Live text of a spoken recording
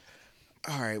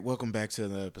All right, welcome back to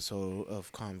another episode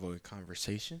of Convoy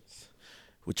Conversations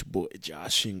with your boy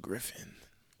Josh and Griffin.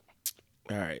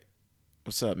 All right,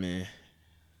 what's up, man?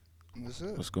 What's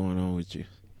up? What's going on with you?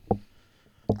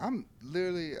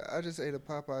 I just ate a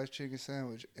Popeye's chicken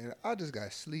sandwich and I just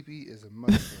got sleepy as a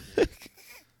motherfucker.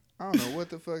 I don't know what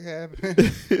the fuck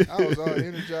happened. I was all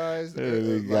energized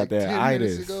You got like that 10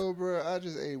 minutes itis. ago, bro. I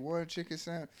just ate one chicken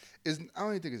sandwich. I don't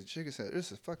even think it's a chicken sandwich.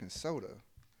 It's a fucking soda.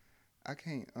 I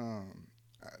can't,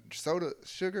 soda,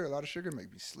 sugar, a lot of sugar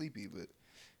make me sleepy, but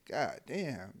god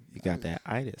damn. You got that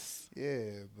itis. Yeah,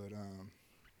 but,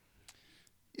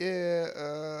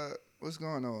 yeah, what's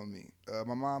going on with me?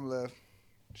 My mom left.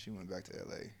 She went back to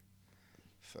LA.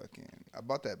 I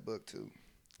bought that book too.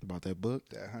 About that book?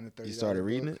 That You $130 started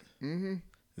reading book. it? Mm-hmm.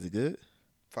 Is it good?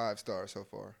 5 stars so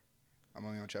far. I'm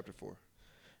only on chapter 4.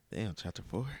 Damn, chapter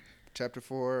 4. Chapter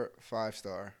 4, 5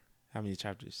 star. How many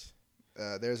chapters?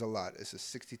 There's a lot. It's a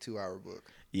 62-hour book,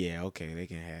 Yeah, okay, they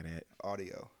can have that.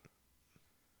 audio,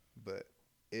 but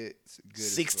it's good.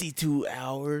 62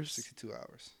 hours? 62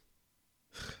 hours.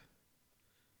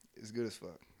 It's good as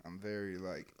fuck. I'm very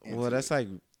like. Well, into that's it. like,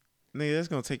 nigga, that's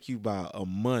going to take you about a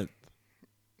month.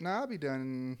 Nah, I'll be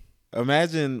done.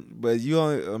 Imagine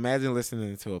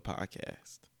listening to a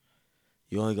podcast.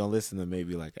 You only gonna listen to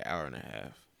maybe like an hour and a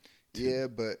half. Yeah,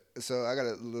 but so I got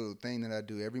a little thing that I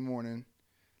do every morning.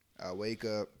 I wake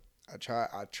up. I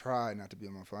try not to be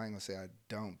on my phone. I ain't gonna say I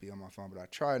don't be on my phone, but I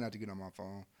try not to get on my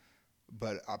phone.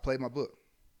 But I play my book.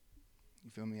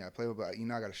 You feel me? I play my book.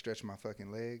 I gotta stretch my fucking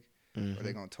leg, or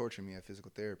they gonna torture me at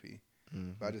physical therapy.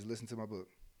 But I just listen to my book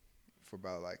for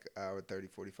about like an hour, 30,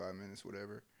 45 minutes,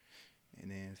 whatever. And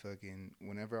then fucking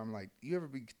whenever I'm like, you ever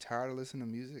be tired of listening to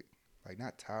music? Like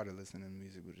not tired of listening to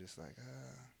music, but just like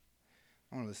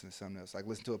I want to listen to something else, like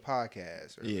listen to a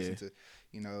podcast or listen to,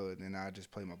 and then I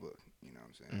just play my book. You know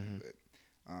what I'm saying? But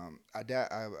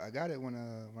I got it when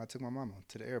I took my mama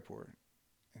to the airport,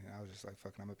 and I was just like,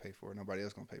 fucking, I'm gonna pay for it. Nobody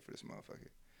else gonna pay for this motherfucker.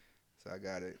 So I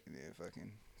got it, and then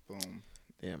fucking boom.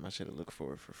 Damn, I should have looked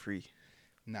for it for free.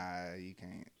 Nah, you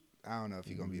can't. I don't know if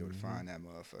you're gonna be able to find that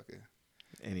motherfucker.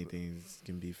 Anything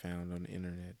can be found on the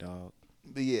internet, dog.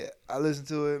 But yeah, I listened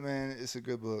to it, man. It's a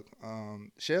good book.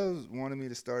 Shells wanted me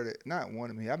to start it. Not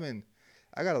wanted me.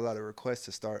 I got a lot of requests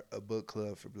to start a book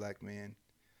club for black men,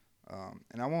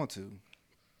 and I want to.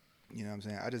 You know what I'm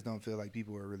saying? I just don't feel like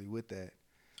people are really with that.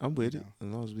 I'm with You it know,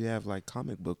 as long as we have like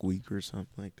comic book week or something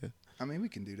like that. I mean, we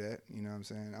can do that. You know what I'm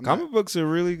saying? Comic books are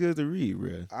really good to read,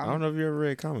 bro. I don't I'm know if you ever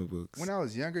read comic books. when I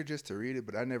was younger, just to read it,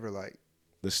 but I never like.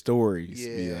 The stories,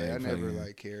 be Yeah, I like never fucking-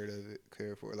 like cared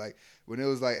for it. Like when it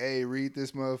was like, hey, read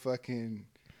this motherfucking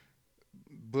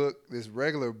book, this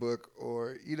regular book,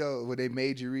 or when they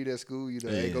made you read at school,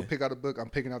 hey, go Yeah. pick out a book. I'm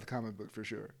picking out the comic book for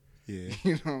sure. Yeah.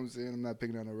 You know what I'm saying? I'm not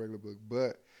picking out a regular book,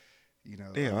 but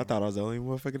Damn, I thought I was the only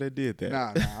motherfucker that did that.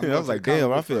 Nah, I'm I going was to like, the comic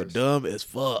damn, I book feel first. dumb as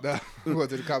fuck. nah, I'm going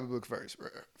to the comic book first, bro,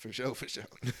 for sure.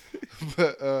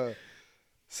 But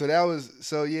so that was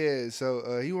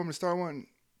he wanted me to start one.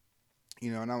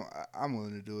 And I'm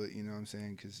willing to do it. You know what I'm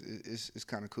saying? Because it's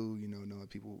kind of cool. Knowing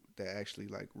people that actually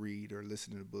like read or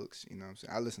listen to the books. You know what I'm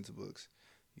saying? I listen to books.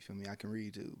 You feel me? I can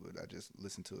read too, but I just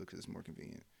listen to it because it's more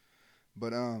convenient.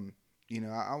 But I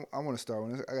want to start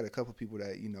one. I got a couple people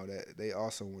that that they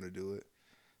also want to do it.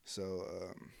 So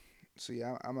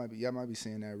yeah, I might be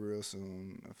seeing that real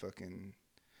soon.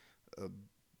 A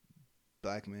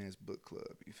black man's book club.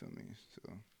 You feel me?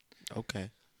 So Okay.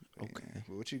 yeah. Okay.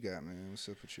 But what you got, man? What's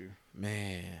up with you?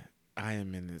 Man, I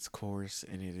am in this course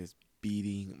and it is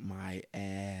beating my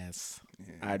ass.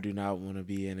 Yeah. I do not want to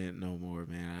be in it no more,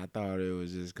 man. I thought it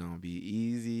was just going to be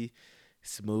easy,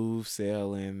 smooth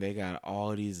sailing. They got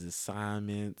all these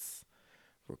assignments,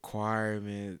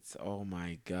 requirements. Oh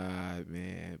my God,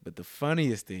 man. But the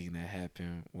funniest thing that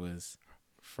happened was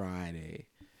Friday.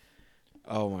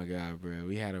 Oh my God, bro.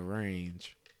 We had a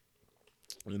range.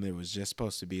 And it was just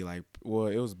supposed to be like, well,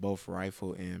 it was both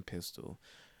rifle and pistol,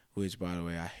 which, by the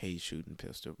way, I hate shooting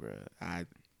pistol, bro. I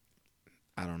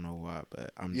don't know why,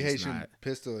 but I'm You just hate shooting not.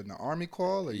 pistol in the Army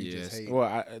qual, or you just Yes. hate?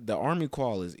 Well, the Army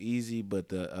qual is easy, but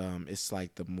it's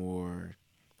like the more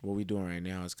what we doing right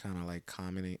now is kind of like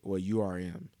commenting. Well,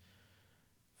 URM.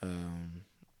 Um,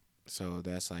 so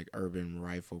that's like urban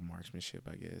rifle marksmanship,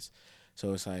 I guess.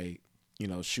 So it's like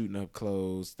shooting up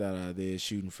close that they're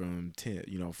shooting from 10,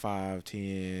 5,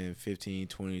 10, 15,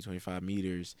 20, 25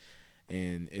 meters.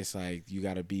 And it's like you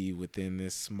got to be within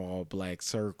this small black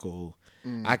circle.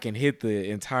 I can hit the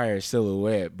entire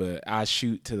silhouette, but I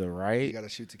shoot to the You right, gotta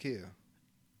shoot to kill.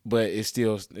 but it's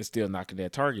still knocking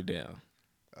that target down.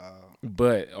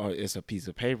 But it's a piece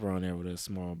of paper on there with a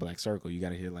small black circle. You got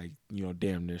to hit like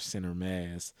damn near center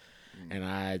mass, and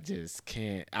I just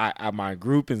can't. My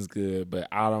grouping's good, but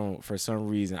I don't. For some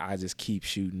reason, I just keep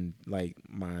shooting like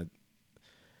my.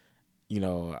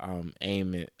 I'm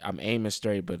aiming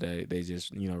straight, but they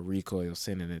just recoil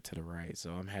sending it to the right. So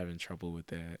I'm having trouble with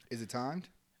that. Is it timed?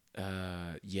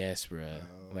 Yes, bruh.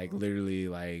 Like literally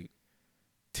like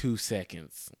 2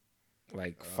 seconds,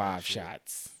 like 5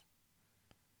 shots.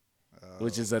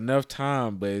 Which is enough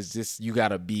time, but it's just you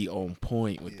gotta be on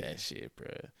point with that shit,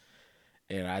 bro.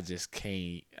 And I just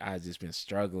can't. I just been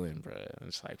struggling, bro.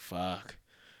 It's like fuck.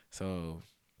 So,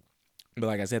 but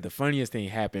like I said, the funniest thing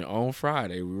happened on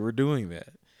Friday. We were doing that.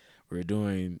 We were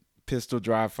doing pistol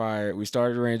dry fire. We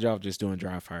started the range off just doing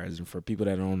dry fires. And for people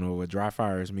that don't know what dry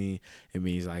fires mean, it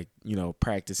means like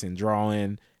practicing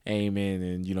drawing, aiming,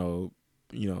 and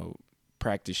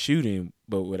practice shooting,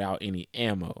 but without any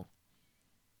ammo.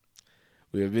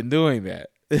 We have been doing that.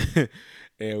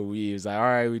 And we was like, all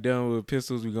right, we done with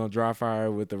pistols. We're going to dry fire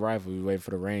with the rifle. We wait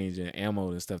for the range and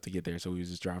ammo and stuff to get there. So we was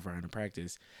just dry firing to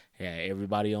practice. Had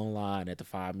everybody on line at the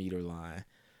 5-meter line.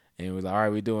 And it was like, all right,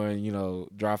 we're doing,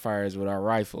 dry fires with our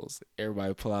rifles.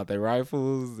 Everybody pull out their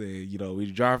rifles and,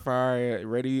 we dry fire,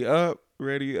 ready up,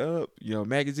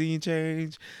 magazine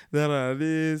change,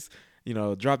 this,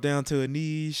 drop down to a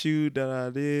knee, shoot,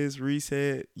 this,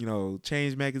 reset,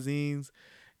 change magazines.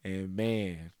 And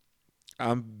man,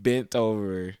 I'm bent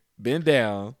down,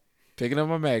 picking up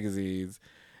my magazines,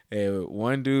 and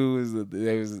one dude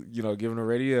was giving a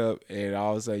ready up, and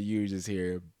all of a sudden you just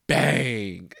hear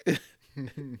bang.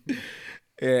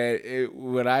 And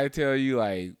when I tell you,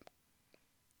 like,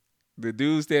 the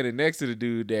dude standing next to the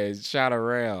dude that shot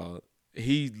around,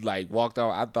 he like walked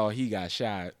off. I thought he got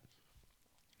shot,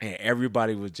 and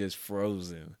everybody was just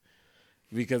frozen.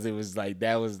 Because it was like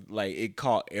it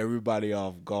caught everybody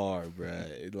off guard,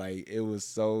 bruh. Like it was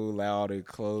so loud and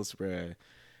close, bruh,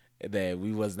 that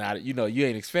we was not. You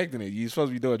ain't expecting it. You supposed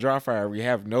to be doing dry fire. We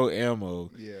have no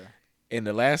ammo. Yeah. And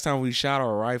the last time we shot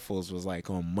our rifles was like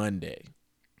on Monday,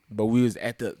 but we was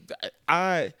at the.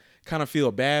 I kind of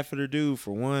feel bad for the dude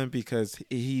for one because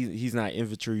he's not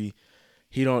infantry.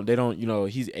 They don't,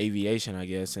 he's aviation, I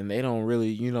guess, and they don't really,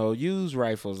 use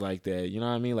rifles like that. You know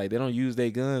what I mean? Like they don't use their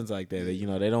guns like that.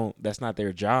 They don't. That's not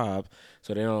their job.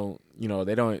 So they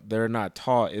don't. They're not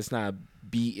taught. It's not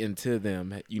beat into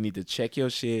them. You need to check your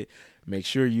shit. Make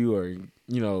sure you are,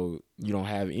 you don't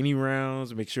have any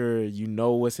rounds. Make sure you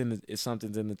know what's if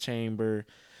something's in the chamber.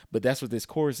 But that's what this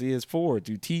course is for,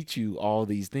 to teach you all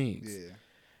these things.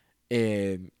 Yeah.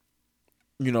 And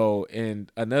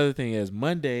and another thing is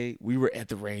Monday we were at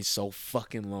the range so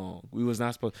fucking long. We were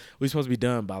supposed to be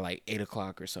done by like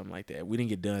 8:00 or something like that. We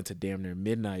didn't get done to damn near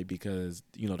midnight because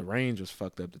the range was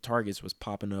fucked up. The targets was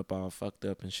popping up all fucked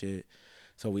up and shit.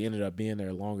 So we ended up being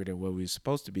there longer than what we were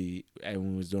supposed to be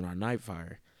when we was doing our night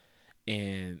fire.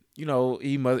 And he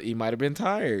might have been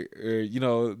tired, or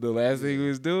the last thing he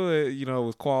was doing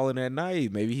was calling at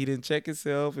night. Maybe he didn't check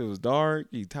himself. It was dark.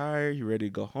 He tired. He ready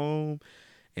to go home.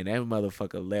 And that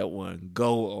motherfucker let one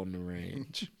go on the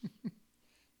range.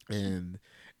 and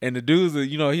the dude's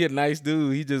he a nice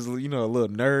dude. He just, a little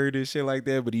nerd and shit like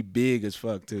that, but he big as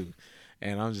fuck too.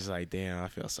 And I'm just like, damn, I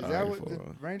feel sorry for him. Is that what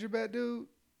the Ranger bat dude?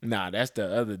 Nah, that's the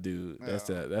other dude. That's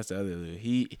the other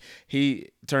dude. He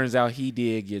turns out he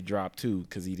did get dropped too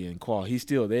because he didn't qual. He's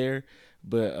still there,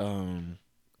 but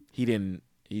he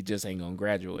just ain't gonna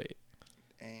graduate.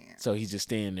 So he's just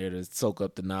staying there to soak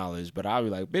up the knowledge. But I'll be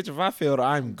like, bitch, if I failed,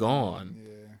 I'm gone.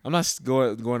 Yeah. I'm not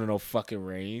going to no fucking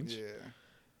range. Yeah.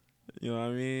 You know what I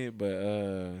mean?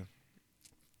 But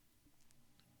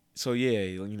so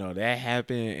yeah, that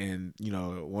happened,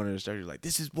 and one of the instructors was like,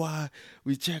 this is why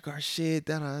we check our shit,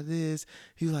 this.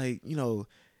 He was like,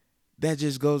 that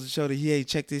just goes to show that he ain't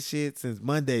checked his shit since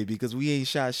Monday because we ain't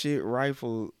shot shit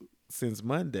rifle since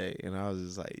Monday. And I was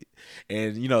just like,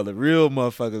 and the real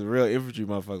motherfuckers, real infantry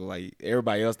motherfuckers, like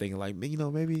everybody else thinking like, maybe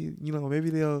they'll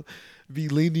be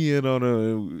lenient on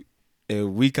him.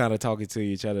 And we kind of talking to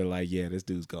each other like, yeah, this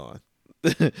dude's gone.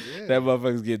 Yeah. That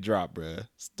motherfuckers get dropped, bro.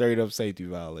 Straight up safety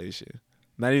violation.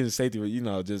 Not even safety,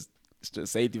 but just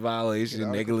safety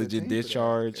violation, negligent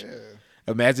discharge. Yeah.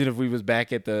 Imagine if we was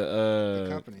back at the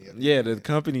company. The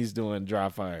company's doing dry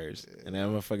fires, and that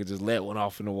motherfucker just let one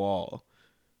off in the wall.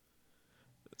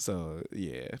 So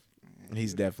yeah,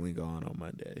 he's definitely gone on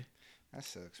Monday. That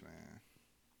sucks, man.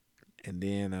 And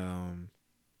then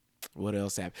what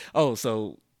else happened? Oh,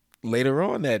 so later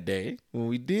on that day, when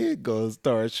we did go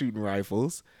start shooting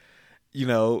rifles,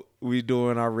 we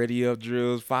doing our ready up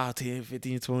drills, 5, 10,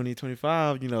 15, 20,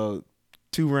 25,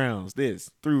 2 rounds this,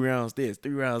 3 rounds this,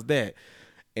 3 rounds that.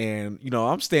 And,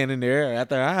 I'm standing there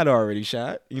after I had already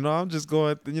shot. I'm just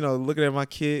going, looking at my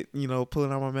kit,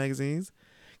 pulling out my magazines.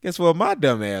 Guess what my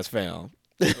dumb ass found?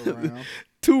 Around.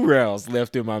 2 rounds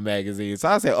left in my magazine. So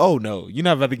I said, oh, no, you're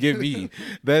not about to give me.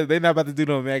 They're not about to do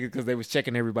no magazine because they was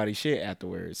checking everybody's shit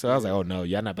afterwards. So I was like, oh, no,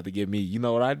 y'all not about to give me. You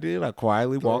know what I did? I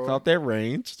quietly walked out that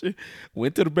range,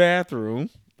 went to the bathroom,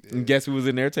 and guess who was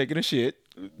in there taking a shit?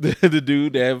 The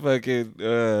dude that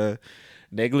fucking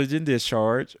negligent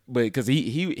discharge, but because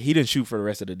he didn't shoot for the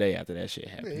rest of the day after that shit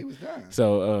happened. Yeah, he was done.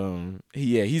 So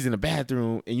he's in the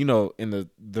bathroom, and in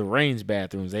the range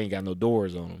bathrooms, they ain't got no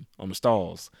doors on the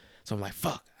stalls. So I'm like,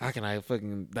 fuck, how can I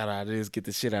fucking just get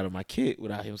the shit out of my kit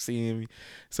without him seeing me?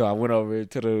 So I went over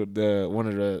to the one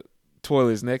of the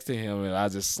toilets next to him, and I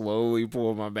just slowly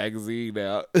pulled my magazine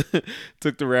out,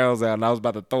 took the rounds out, and I was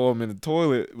about to throw them in the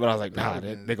toilet, but I was like, nah,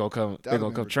 they gonna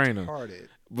come train them.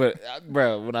 But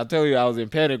bro, when I tell you I was in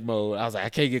panic mode, I was like, I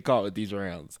can't get caught with these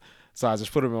rounds. So I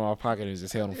just put them in my pocket and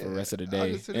just held them for the rest of the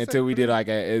day until we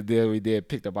did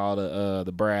picked up all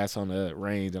the brass on the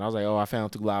range, and I was like, oh, I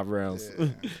found 2 live rounds. Yeah.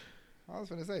 I was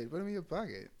gonna say, put them in your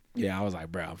pocket. Yeah, I was like,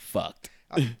 bro, I'm fucked.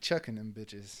 I be chucking them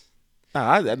bitches.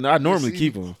 Nah, I normally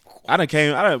keep them. But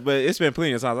it's been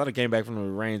plenty of times I done came back from the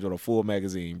range with a full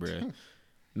magazine, bro.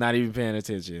 Not even paying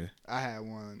attention. I had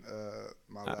one.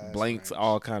 My last blanks, range.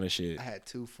 all kind of shit. I had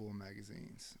 2 full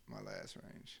magazines. My last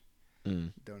range.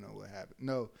 Mm. Don't know what happened.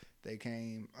 No, they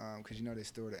came because they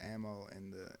store the ammo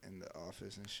in the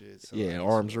office and shit. So yeah,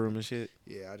 arms room and shit.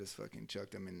 Yeah, I just fucking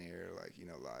chucked them in there, like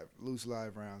loose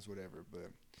live rounds, whatever.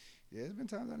 But yeah, it's been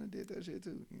times I done did that shit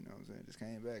too. You know what I'm saying? Just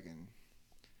came back and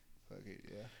fuck it,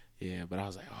 yeah. Yeah, but I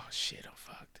was like, oh shit, I'm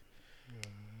fucked.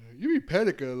 You be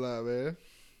panicking a lot, man.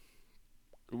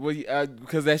 Well,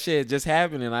 because that shit just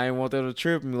happened, and I didn't want them to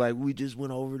trip me. Like, we just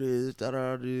went over this,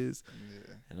 this.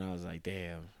 Yeah. And I was like,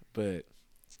 damn. But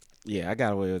yeah, I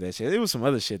got away with that shit. There was some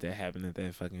other shit that happened at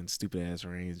that fucking stupid ass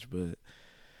range, but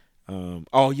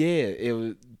oh yeah, it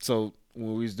was. So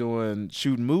when we was doing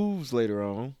shooting moves later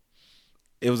on,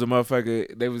 it was a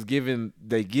motherfucker.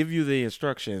 They give you the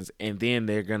instructions, and then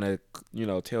they're gonna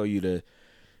tell you to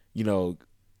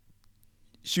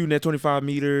shooting at 25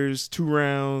 meters, 2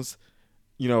 rounds,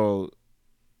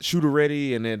 shooter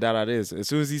ready, and then this. As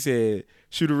soon as he said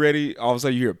shooter ready, all of a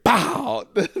sudden you hear pow.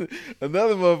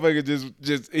 Another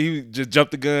motherfucker he just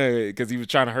jumped the gun because he was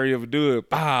trying to hurry up and do it.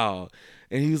 Pow.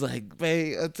 And he was like,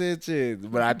 pay attention.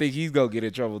 But I think he's gonna get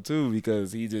in trouble too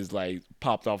because he just like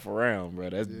popped off a round, bro.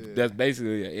 That's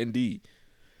basically an ND.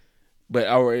 But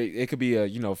or it could be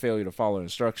a failure to follow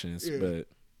instructions. Yeah. But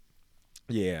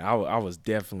yeah, I was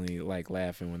definitely like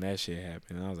laughing when that shit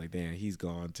happened. I was like, damn, he's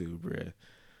gone too, bro.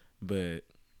 But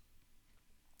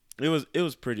it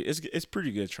was pretty. It's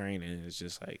pretty good training. It's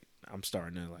just like I'm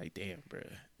starting to like, damn, bro,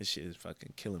 this shit is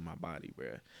fucking killing my body,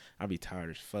 bro. I'll be tired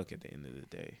as fuck at the end of the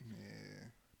day.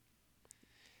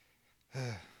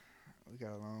 Yeah. We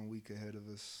got a long week ahead of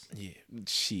us. Yeah,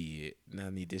 shit. Now I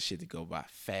need this shit to go by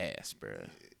fast, bro. Yeah,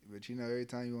 but every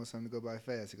time you want something to go by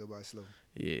fast, it go by slow.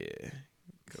 Yeah,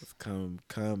 cause come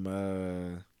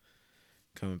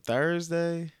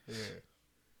Thursday,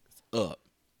 it's up.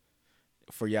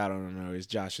 For y'all don't know, it's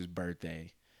Josh's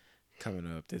birthday coming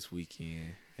up this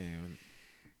weekend, and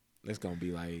it's gonna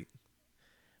be like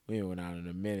we ain't went out in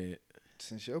a minute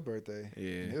since your birthday.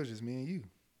 Yeah, it was just me and you.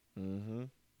 Mm-hmm.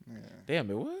 Yeah. Damn,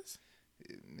 it was.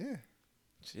 Yeah.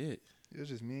 Shit. It was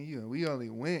just me and you, and we only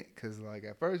went because like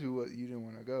at first you didn't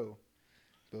want to go,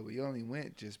 but we only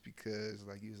went just because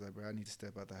like you was like, bro, I need to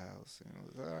step out the house, and it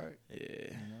was all right.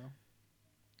 Yeah.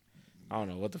 I don't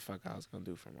know what the fuck I was gonna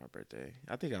do for my birthday.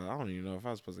 I think I don't even know if I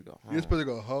was supposed to go home. You're supposed to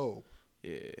go home.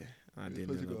 Yeah, I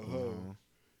didn't end up going home.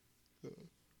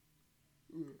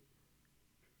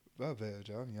 My bad,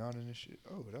 y'all. I'm yawning and shit.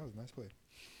 Oh, that was a nice play.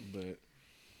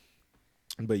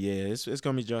 But yeah, it's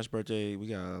gonna be Josh's birthday. We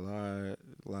got a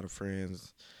lot of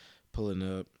friends pulling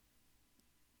up,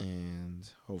 and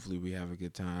hopefully we have a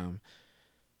good time.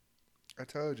 I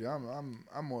told you, I'm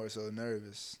more so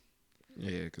nervous.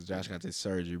 Yeah, because Josh got this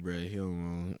surgery, bro. He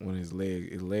don't want his leg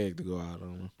to go out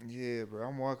on him. Yeah, bro.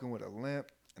 I'm walking with a limp,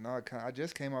 and I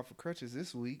just came off of crutches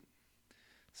this week,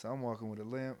 so I'm walking with a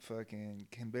limp. Fucking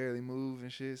can barely move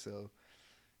and shit. So,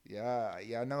 yeah,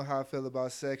 I know how I feel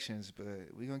about sections, but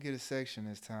we gonna get a section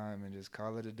this time and just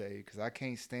call it a day, because I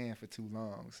can't stand for too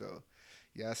long. So,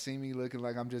 yeah, I see me looking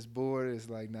like I'm just bored. It's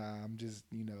like, nah, I'm just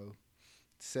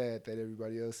sad that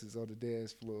everybody else is on the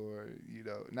dance floor.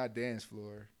 Not dance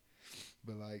floor.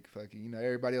 But like fucking,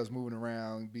 everybody else moving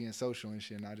around, being social and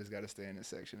shit, and I just gotta stay in this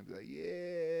section and be like,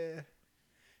 yeah,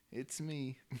 it's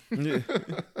me.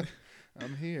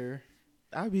 I'm here.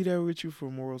 I'll be there with you for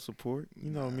moral support. You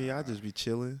know me, I Nah, just be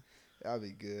chilling. I'll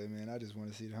be good, man. I just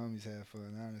want to see the homies have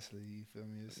fun. Honestly, you feel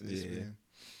me? It's Yeah.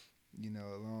 been,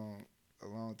 a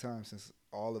long time since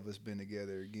all of us been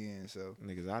together again. So,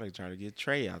 Niggas ought to try to get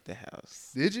Trey out the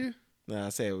house. did you? No, I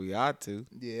said we ought to.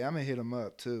 Yeah, I'm gonna hit him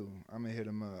up too. I'm gonna hit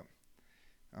him up.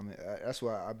 That's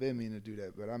why I've been meaning to do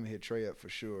that, but I'm gonna hit Trey up for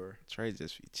sure. Trey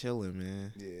just be chilling,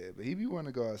 man. Yeah, but he be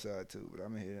wanting to go outside too. But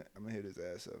I'm gonna hit his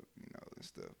ass up, and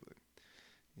stuff. But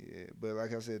yeah, but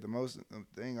like I said,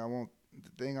 the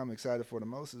thing I'm excited for the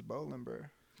most is bowling, bro.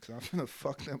 Cause I'm gonna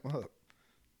fuck them up.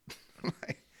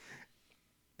 Like,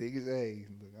 niggas, hey,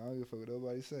 look, I don't give a fuck what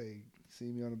nobody say. See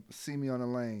me on the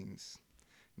lanes.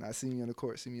 Not see me on the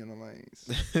court. See me on the lanes.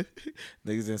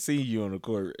 Niggas didn't see you on the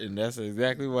court, and that's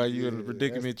exactly why you in the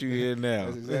predicament you in now.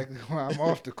 That's exactly why I'm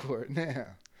off the court now.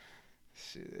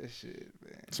 Shit,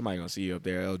 man. Somebody gonna see you up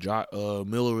there.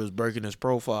 Miller is breaking his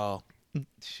profile.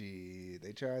 Shit,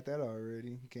 they tried that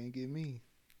already. Can't get me.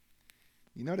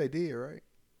 You know they did, right?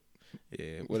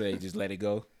 Yeah, what they just let it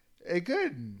go. They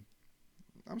couldn't.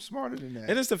 I'm smarter than that.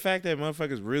 And it's the fact that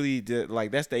motherfuckers really did,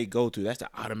 like, that's they go to. That's the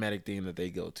automatic thing that they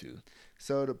go to.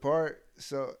 So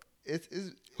it's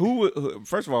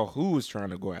First of all, who was trying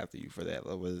to go after you for that?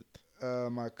 Was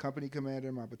it, my company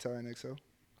commander, my battalion XO.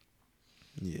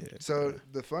 yeah. So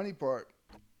the funny part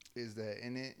is that,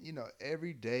 and then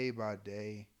every day by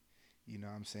day, what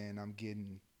I'm saying, I'm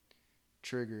getting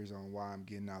triggers on why I'm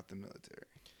getting out the military.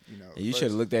 And you should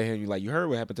have looked at him. You like, you heard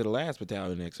what happened to the last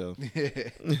battalion XO.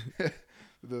 Yeah.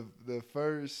 the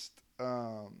first.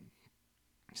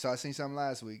 So I seen something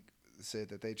last week that said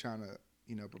that they trying to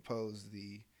propose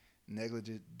the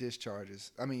negligent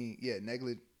discharges.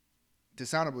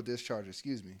 Dishonorable discharges.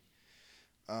 Excuse me.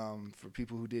 For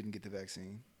people who didn't get the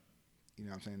vaccine. You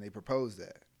know what I'm saying? They proposed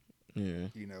that. Yeah.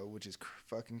 Which is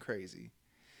fucking crazy.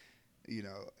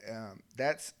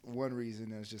 That's one reason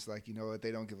that's just like, what,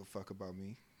 they don't give a fuck about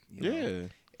me. Yeah.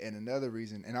 And another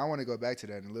reason, and I want to go back to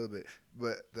that in a little bit,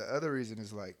 but the other reason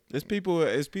is like, It's people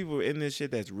in this shit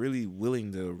that's really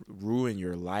willing to ruin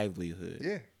your livelihood.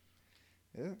 Yeah.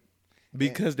 Yeah.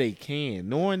 Because they can.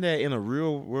 Knowing that in a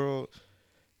real world,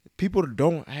 people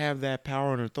don't have that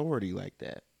power and authority like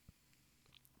that.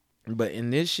 But in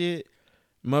this shit,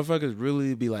 motherfuckers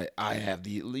really be like, I have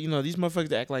these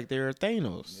motherfuckers act like they're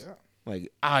Thanos. Yeah.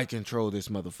 Like, I control this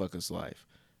motherfucker's life.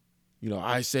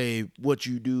 I say what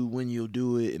you do, when you'll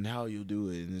do it, and how you'll do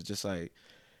it. And it's just like,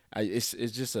 it's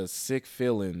just a sick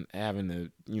feeling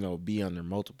having to, be under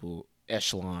multiple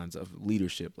echelons of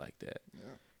leadership like that. Yeah.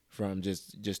 From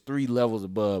just 3 levels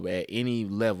above, at any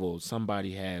level,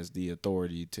 somebody has the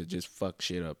authority to just fuck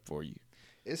shit up for you.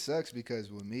 It sucks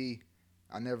because with me,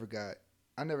 I never got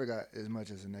as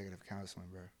much as a negative counseling,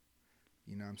 bro.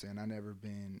 You know what I'm saying? I never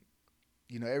been,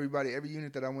 every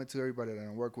unit that I went to, everybody that I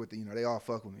work with, they all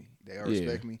fuck with me. They all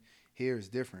respect me. Here is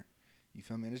different. You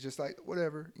feel me? And it's just like,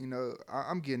 whatever,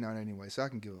 I'm getting out anyway, so I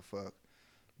can give a fuck.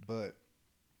 But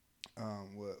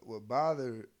what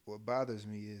bothers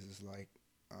me is like,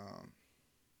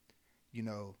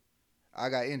 I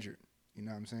got injured. You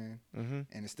know what I'm saying? Mm-hmm.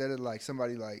 And instead of like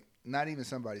somebody like, not even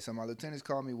somebody, so my lieutenants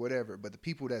call me, whatever, but the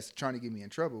people that's trying to get me in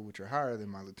trouble, which are higher than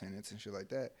my lieutenants and shit like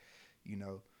that,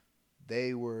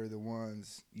 they were the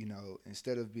ones,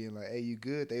 instead of being like, hey, you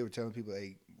good? They were telling people,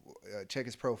 hey, check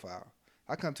his profile.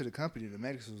 I come to the company, the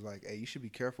medics was like, hey, you should be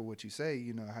careful what you say,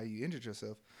 how you injured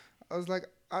yourself. I was like,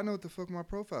 I know what the fuck my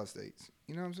profile states.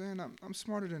 You know what I'm saying? I'm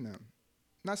smarter than them.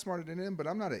 Not smarter than them, but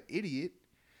I'm not an idiot.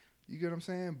 You get what I'm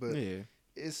saying? But yeah.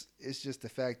 It's just the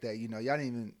fact that, y'all didn't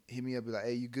even hit me up and be like,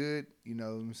 hey, you good? You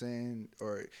know what I'm saying?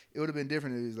 Or it would have been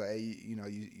different if it was like, hey,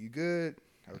 you good?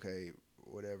 Okay,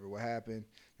 whatever. What happened?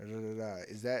 Da, da, da, da.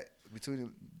 Is that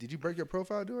did you break your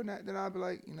profile doing that? Then I'd be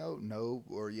like, no,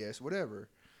 or yes, whatever.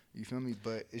 You feel me?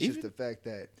 But it's just the fact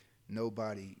that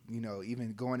nobody,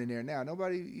 even going in there now,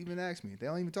 nobody even asks me. They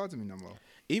don't even talk to me no more.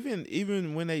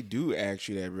 Even when they do ask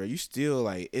you that, bro, you still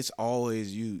like, it's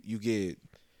always you get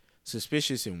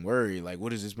suspicious and worried. Like,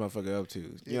 what is this motherfucker up to?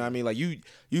 You know what I mean? Like,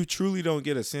 you truly don't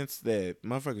get a sense that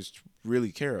motherfuckers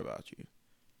really care about you.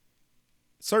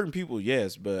 Certain people,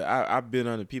 yes, but I've been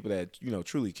under people that,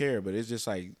 truly care, but it's just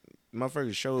like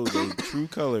motherfuckers show their true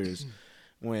colors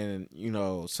when,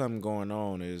 something going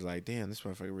on. It's like, damn, this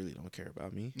motherfucker really don't care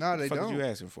about me. No, they don't. What the fuck don't. you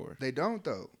asking for? They don't,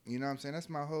 though. You know what I'm saying? That's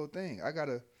my whole thing. I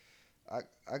gotta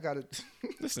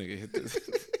This nigga hit this.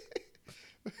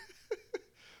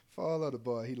 Fall of the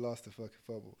ball. He lost the fucking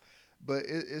fumble. But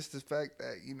it's the fact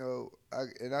that,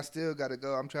 I still got to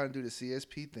go. I'm trying to do the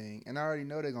CSP thing, and I already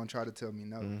know they're going to try to tell me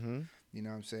no. Mm-hmm. You know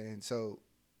what I'm saying? So,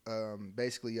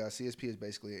 basically, CSP is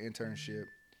basically an internship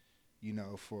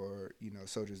for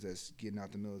soldiers that's getting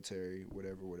out the military,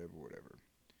 whatever,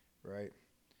 right?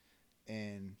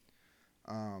 And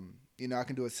I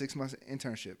can do a 6 month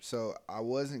internship. So I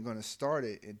wasn't gonna start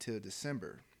it until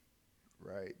December,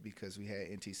 right? Because we had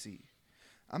NTC.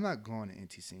 I'm not going to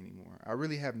NTC anymore. I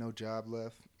really have no job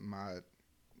left.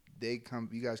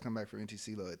 You guys come back for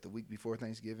NTC like the week before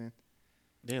Thanksgiving.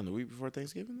 Damn, the week before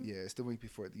Thanksgiving? Yeah, it's the week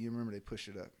before. You remember they pushed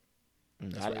it up.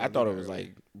 I thought it was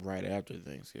like right after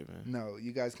Thanksgiving. No,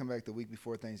 you guys come back the week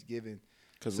before Thanksgiving.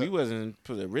 Because we wasn't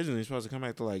originally supposed to come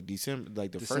back to like December,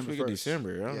 like the first week 1st. of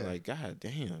December. I was like, God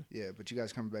damn. Yeah, but you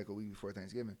guys coming back a week before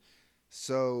Thanksgiving.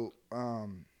 So,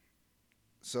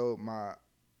 so my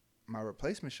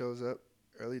replacement shows up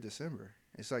early December.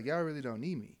 It's like, y'all really don't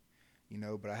need me,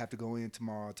 but I have to go in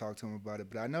tomorrow, talk to them about it.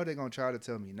 But I know they're gonna try to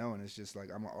tell me no, and it's just like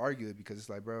I'm gonna argue it because it's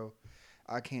like, bro,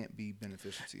 I can't be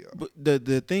beneficial to y'all. But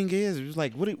the thing is, it was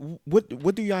like,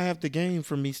 what do y'all have to gain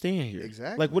from me staying here?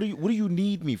 Exactly. Like, what do you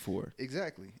need me for?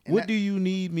 Exactly. And what do you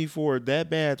need me for that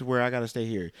bad to where I gotta stay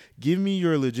here? Give me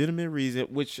your legitimate reason.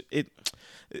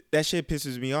 That shit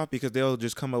pisses me off because they'll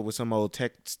just come up with some old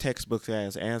textbook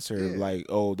ass answer like,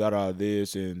 oh,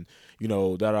 this and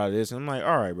this. And I'm like,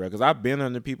 all right, bro, because I've been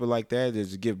under people like that that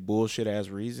just give bullshit ass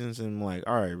reasons, and I'm like,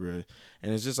 all right, bro.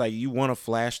 And it's just like you want to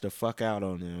flash the fuck out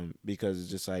on them because it's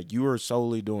just like you are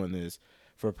solely doing this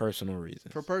for personal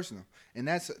reasons. For personal, and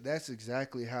that's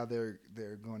exactly how they're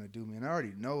going to do me, and I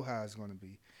already know how it's going to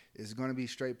be. It's going to be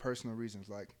straight personal reasons.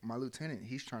 Like my lieutenant,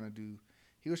 he was trying to do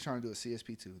a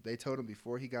CSP2. They told him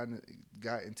before he got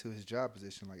into his job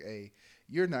position, like, hey,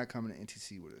 you're not coming to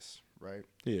NTC with us, right?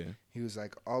 Yeah. He was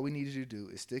like, all we need you to do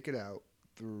is stick it out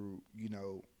through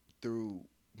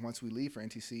once we leave for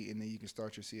NTC, and then you can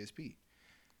start your CSP.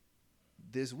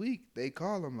 This week, they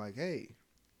call him like, hey,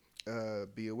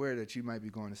 be aware that you might be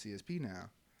going to CSP now.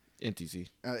 NTC.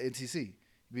 NTC.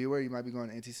 Be aware you might be going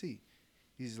to NTC.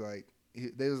 He's like,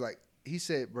 he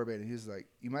said verbatim, he was like,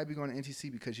 you might be going to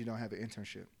NTC because you don't have an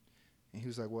internship. And he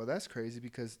was like, well, that's crazy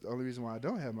because the only reason why I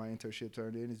don't have my internship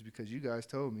turned in is because you guys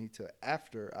told me to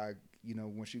after I,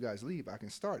 once you guys leave, I can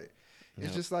start it.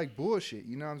 It's just like bullshit.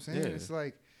 You know what I'm saying? Yeah. It's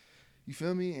like, you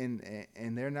feel me?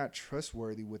 And they're not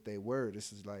trustworthy with their word.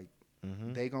 This is like,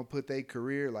 they gonna put their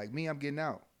career, like me, I'm getting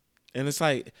out. And it's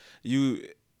like,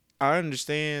 I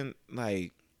understand,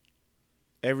 like,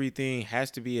 everything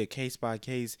has to be a case by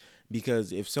case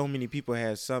because if so many people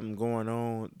had something going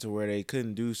on to where they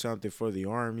couldn't do something for the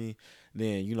Army,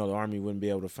 then the Army wouldn't be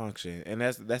able to function. And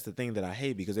that's the thing that I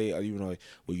hate because they you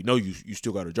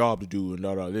still got a job to do and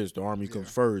all this. The Army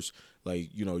comes first. Like,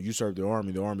 you serve the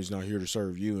Army. The Army's not here to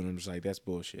serve you. And I'm just like, that's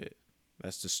bullshit.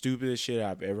 That's the stupidest shit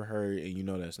I've ever heard,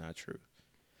 and that's not true.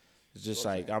 It's just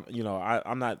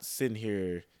I'm not sitting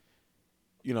here,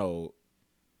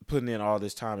 putting in all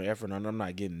this time and effort, and I'm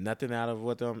not getting nothing out of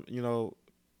what them,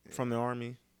 from the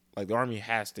Army. Like the Army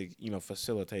has to,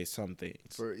 facilitate some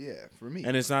things. For me.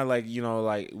 And it's not like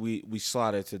like we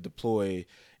slotted to deploy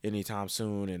anytime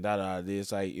soon and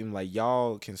this like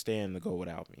y'all can stand to go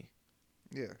without me.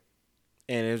 Yeah.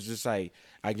 And it's just like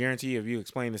I guarantee if you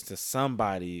explain this to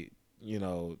somebody,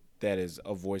 that is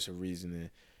a voice of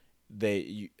reasoning,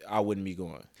 I wouldn't be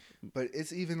going. But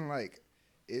it's even like,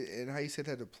 and how you said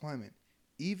that deployment,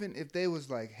 even if they was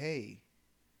like, hey,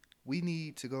 we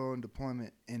need to go on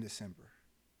deployment in December,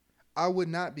 I would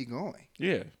not be going.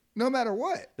 Yeah. No matter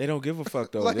what. They don't give a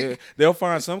fuck, though. They'll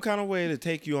find some kind of way to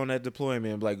take you on that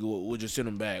deployment and be like, we'll just send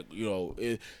them back.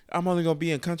 I'm only going to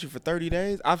be in country for 30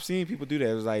 days. I've seen people do that.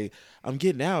 It was like, I'm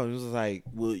getting out. It was like,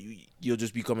 well, you'll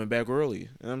just be coming back early.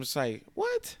 And I'm just like,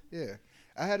 what? Yeah.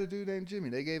 I had a dude named Jimmy.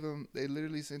 They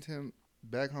literally sent him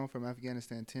back home from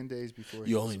Afghanistan 10 days before.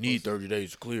 You only need 30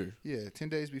 days to clear. Yeah, 10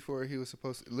 days before he was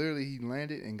supposed to. Literally, he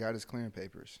landed and got his clearing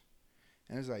papers.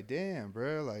 And it's like, damn,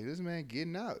 bro, like this man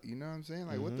getting out. You know what I'm saying?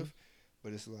 Like, what the?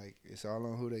 But it's like, it's all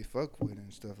on who they fuck with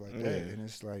and stuff like that. And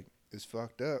it's like, it's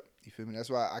fucked up. You feel me? That's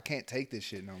why I can't take this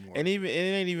shit no more. And it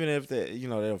ain't even if they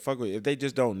don't fuck with you. If they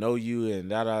just don't know you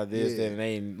and this, then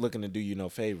they ain't looking to do you no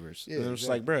favors. Yeah, and I'm just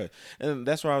like, bruh. And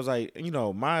that's why I was like,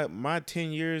 my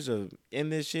 10 years of in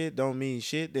this shit don't mean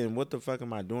shit. Then what the fuck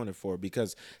am I doing it for?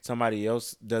 Because somebody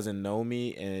else doesn't know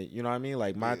me, and you know what I mean?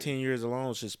 Like my 10 years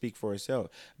alone should speak for itself.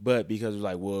 But because it's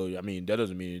like, well, I mean, that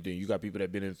doesn't mean anything. You got people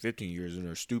that been in 15 years and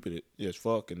are stupid as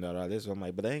fuck and this. I'm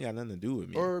like, but they ain't got nothing to do with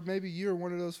me. Or maybe you're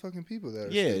one of those fucking people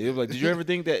that. It was like, did you ever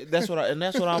think that? That's what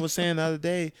I was saying the other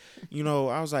day.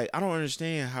 I was like, I don't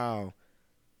understand how.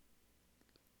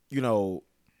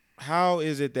 How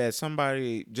is it that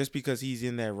somebody, just because he's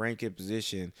in that ranking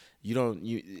position,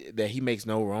 that he makes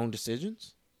no wrong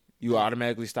decisions? You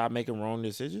automatically stop making wrong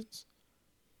decisions?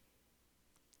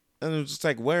 And it's just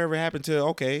like, whatever happened to,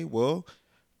 okay, well,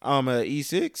 I'm a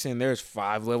E6 and there's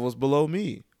 5 levels below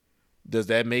me. Does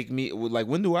that make me, like,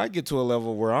 when do I get to a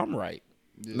level where I'm right?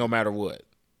 Yeah. No matter what.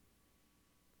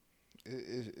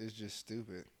 It's just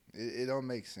stupid. It don't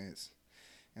make sense.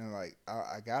 And like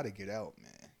I gotta get out,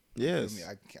 man. You feel Yes. me?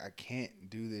 I can't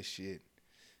do this shit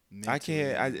I mentally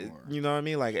can't, anymore. you know what I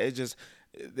mean? Like, it's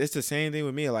the same thing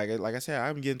with me. Like I said,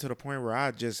 I'm getting to the point where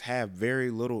I just have very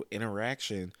little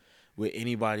interaction with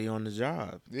anybody on the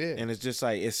job. Yeah. And it's just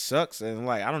like, it sucks. And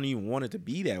like, I don't even want it to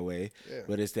be that way, Yeah.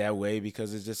 but it's that way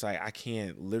because it's just like, I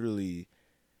can't literally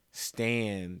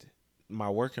stand my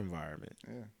work environment.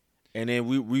 Yeah. And then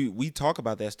we talk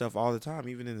about that stuff all the time,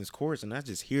 even in this course. And I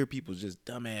just hear people just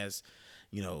dumbass,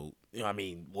 I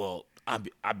mean, well, I've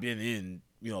been in,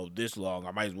 this long.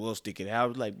 I might as well stick it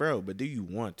out. Like, bro, but do you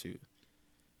want to?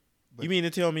 But- You mean to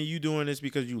tell me you doing this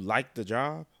because you like the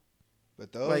job?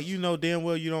 But those Like, you know damn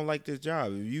well you don't like this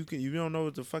job. If you don't know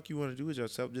what the fuck you want to do with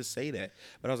yourself, just say that.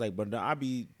 But I was like, but I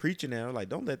be preaching that. I'm like,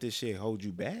 don't let this shit hold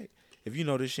you back. If you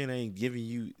know this shit ain't giving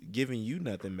you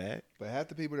nothing back. But half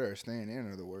the people that are staying in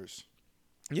are the worst.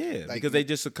 Yeah, Like, because they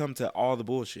just succumb to all the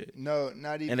bullshit. No,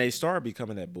 not even. And they start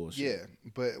becoming that bullshit.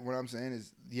 Yeah, but what I'm saying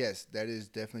is, yes, that is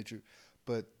definitely true.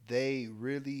 But they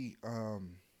really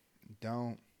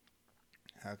don't.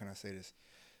 How can I say this?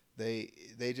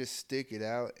 They just stick it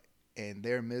out, and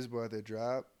they're miserable at their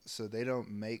job, so they don't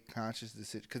make conscious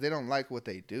decisions because they don't like what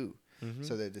they do. Mm-hmm.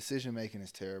 So their decision making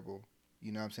is terrible.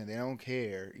 You know what I'm saying? They don't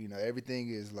care. You know, everything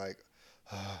is like,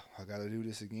 oh, I got to do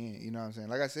this again. You know what I'm saying?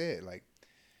 Like I said, like,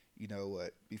 you know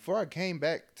what? Before I came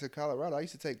back to Colorado, I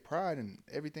used to take pride in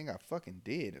everything I fucking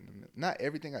did. And not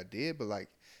everything I did, but like,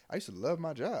 I used to love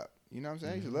my job. You know what I'm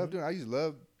saying? I used to love doing it. I used to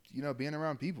love, being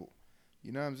around people.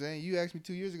 You know what I'm saying? You asked me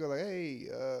 2 years ago, like, hey,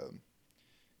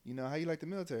 how you like the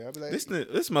military? I'd be like,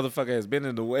 this motherfucker has been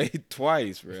in the way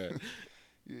twice, bro.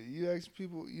 You ask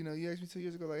people, you asked me 2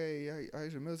 years ago, like, hey,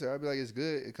 how's your military? I'd be like, it's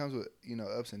good. It comes with,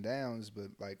 ups and downs, but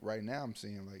like right now I'm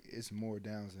seeing like it's more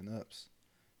downs than ups.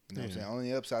 You know what I'm saying?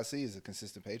 Only ups I see is a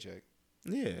consistent paycheck.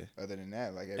 Yeah. Other than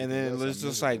that, like, and then it's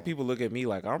just like people look at me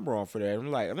like I'm wrong for that. I'm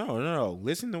like, no.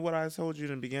 Listen to what I told you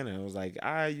in the beginning. It was like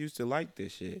I used to like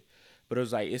this shit, but it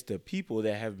was like it's the people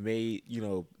that have made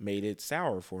it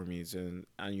sour for me, and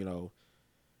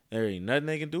there ain't nothing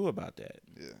they can do about that.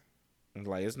 Yeah.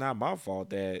 Like it's not my fault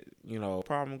that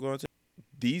problem going to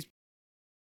these.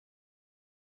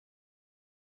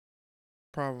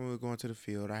 Problem with going to the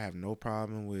field. I have no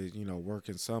problem with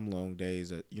working some long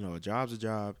days. A job's a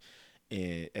job,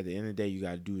 and at the end of the day, you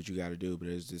got to do what you got to do. But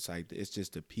it's just like it's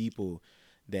just the people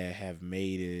that have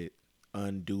made it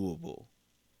undoable.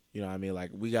 You know what I mean? Like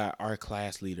we got our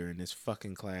class leader in this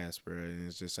fucking class, bro, and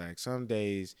it's just like some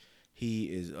days he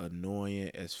is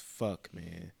annoying as fuck,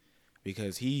 man,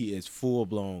 because he is full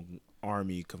blown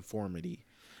Army conformity,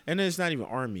 and it's not even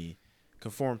Army.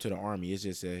 Conform to the Army. It's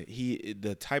just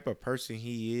the type of person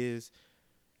he is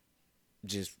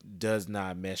just does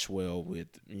not mesh well with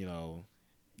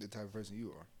the type of person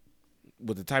you are.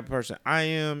 With the type of person I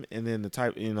am, and then the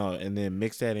type and then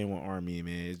mix that in with Army,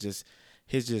 man. It's just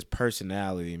his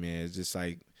personality, man. It's just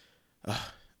like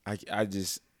I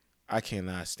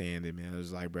cannot stand it, man. It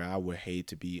was like, bro, I would hate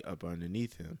to be up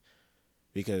underneath him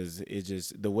because it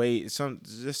just the way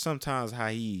sometimes how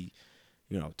he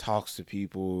talks to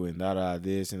people and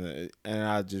this and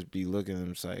I just be looking at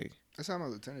him like that's how my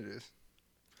lieutenant is.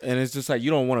 And it's just like you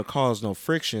don't want to cause no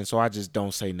friction, so I just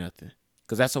don't say nothing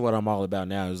because that's what I'm all about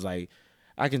now. Is like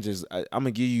I'm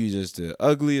gonna give you just the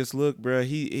ugliest look, bro.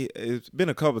 It's been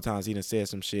a couple times he done said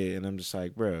some shit, and I'm just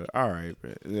like, bro, all right,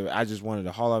 bro. I just wanted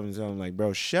to haul up and tell him like,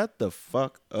 bro, shut the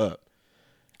fuck up.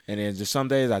 And then just some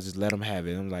days I just let him have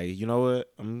it. I'm like, you know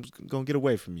what? I'm just gonna get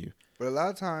away from you. But a lot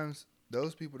of times,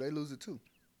 those people, they lose it too.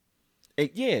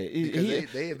 Because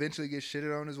they eventually get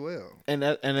shitted on as well. And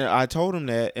I told him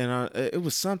that, and it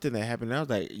was something that happened. And I was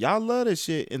like, y'all love this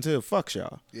shit until it fucks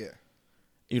y'all. Yeah.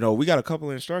 We got a couple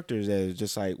of instructors that is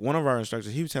just like, one of our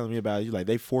instructors, he was telling me about it. Like,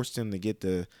 they forced him to get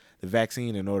the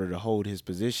vaccine in order to hold his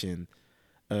position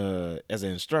as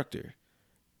an instructor.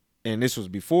 And this was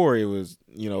before it was,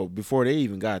 before they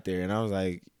even got there. And I was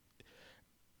like,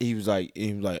 he was like,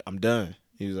 I'm done.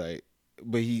 He was like,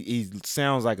 but he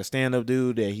sounds like a stand-up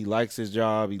dude that he likes his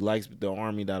job. He likes the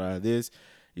Army, this.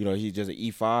 He's just an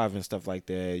E5 and stuff like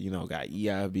that. Got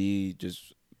EIB,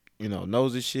 just,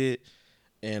 knows his shit.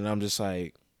 And I'm just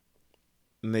like,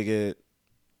 nigga,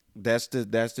 that's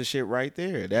the shit right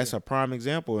there. That's a prime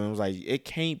example. And it was like, it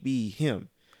can't be him.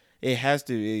 It has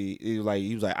to be, he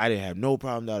was like, I didn't have no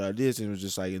problem this. And it was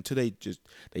just like, until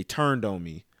they turned on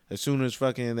me. As soon as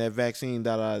fucking that vaccine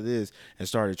got out of this and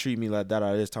started treating me like that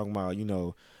out of this, talking about,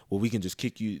 well, we can just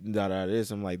kick you out of this.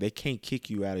 I'm like, they can't kick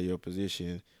you out of your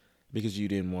position because you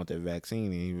didn't want that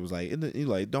vaccine. And he was like,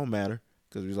 it don't matter.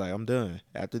 Because he was like, I'm done.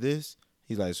 After this,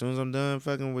 he's like, as soon as I'm done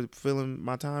fucking with filling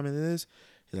my time into this,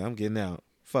 he's like, I'm getting out.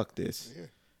 Fuck this. Yeah.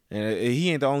 And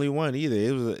he ain't the only one either.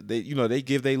 It was they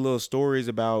give their little stories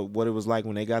about what it was like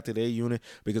when they got to their unit,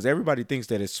 because everybody thinks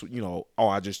that it's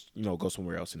I just go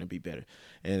somewhere else and it'll be better.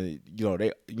 And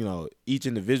they each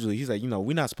individually, he's like,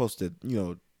 we're not supposed to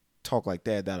talk like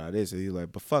that this. And he's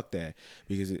like, but fuck that,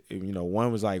 because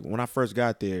one was like, when I first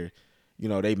got there,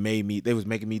 they was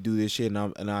making me do this shit,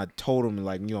 and I told them,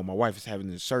 like, my wife is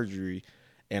having this surgery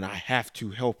and I have to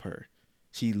help her.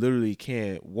 She literally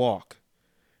can't walk.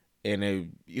 And they,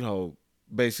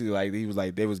 basically, like, he was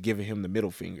like, they was giving him the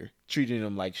middle finger, treating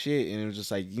him like shit. And it was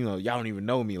just like, y'all don't even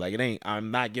know me. Like,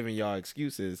 I'm not giving y'all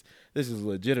excuses. This is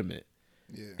legitimate.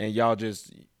 Yeah. And y'all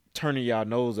just turning y'all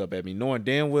nose up at me, knowing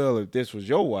damn well if this was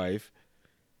your wife,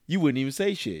 you wouldn't even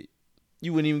say shit.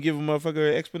 You wouldn't even give a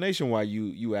motherfucker an explanation why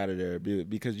you out of there,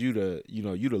 because you the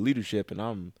leadership and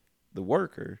I'm the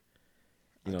worker.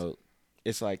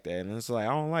 It's like that, and it's like,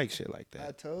 I don't like shit like that.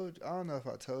 I don't know if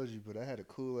I told you, but I had a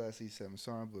cool ass E7,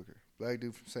 Soren Booker, black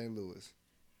dude from St. Louis,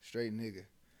 straight nigga.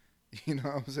 You know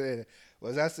what I'm saying?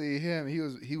 Was I see him? He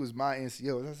was my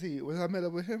NCO. Was I met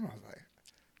up with him? I was like,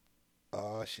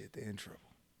 oh shit, they in trouble.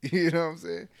 You know what I'm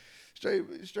saying? Straight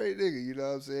nigga. You know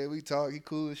what I'm saying? We talk. He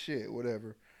cool as shit.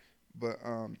 Whatever. But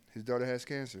his daughter has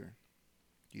cancer.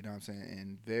 You know what I'm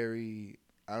saying? And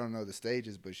I don't know the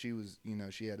stages, but she was,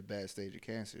 she had a bad stage of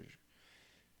cancer.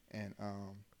 And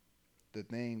the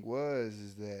thing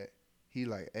is that he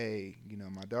like, hey,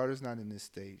 my daughter's not in this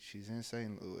state. She's in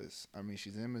St. Louis. I mean,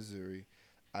 she's in Missouri.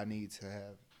 I need to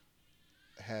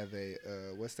have a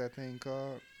what's that thing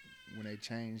called when they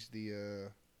change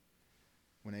your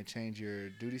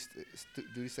duty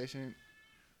station?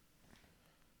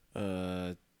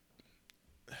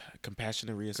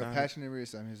 Compassionate reassignment. Compassionate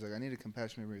reassignment. He's like, I need a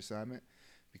compassionate reassignment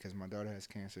because my daughter has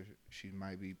cancer. She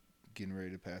might be getting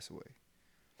ready to pass away.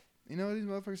 You know what these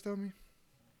motherfuckers told me?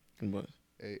 What?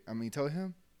 Told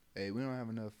him, hey, we don't have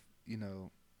enough, we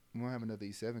don't have another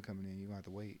E7 coming in. You're going to have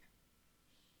to wait.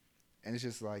 And it's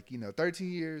just like,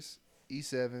 13 years,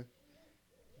 E7,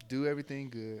 do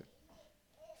everything good.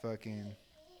 Fucking,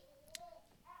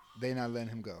 they not letting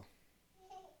him go.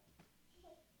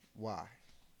 Why?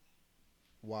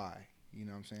 You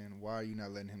know what I'm saying? Why are you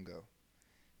not letting him go?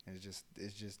 And it's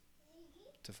just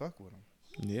to fuck with him.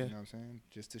 Yeah. You know what I'm saying?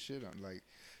 Just to shit on, like,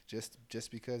 just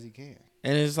because he can.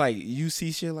 And it's like, you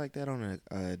see shit like that on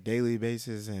a daily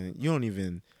basis, and it ain't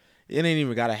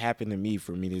even got to happen to me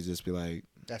for me to just be like,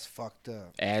 that's fucked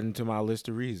up. Adding to my list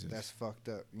of reasons. That's fucked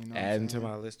up. Adding to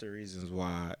my list of reasons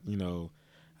why, I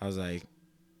was like,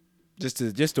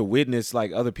 just to witness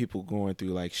like other people going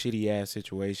through like shitty ass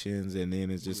situations, and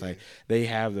then it's just like they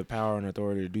have the power and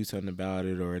authority to do something about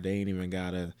it, or they ain't even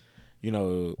gotta,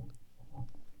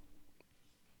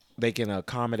 they can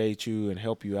accommodate you and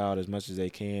help you out as much as they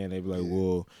can. They be like,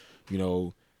 well,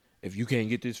 if you can't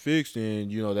get this fixed, then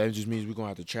that just means we're gonna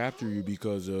have to chapter you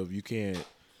because of you can't,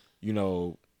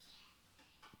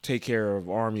 take care of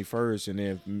Army first and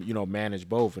then manage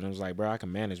both. And I was like, bro, I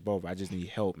can manage both. I just need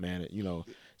help, man.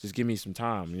 Just give me some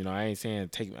time. I ain't saying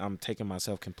I'm taking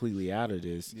myself completely out of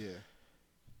this. Yeah.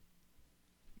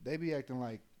 They be acting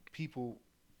like people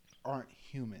aren't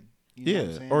human.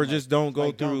 Or just don't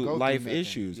go through life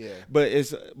issues. Yeah. But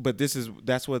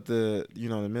that's what the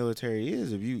the military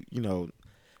is.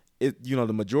 If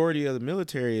the majority of the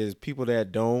military is people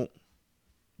that don't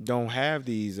have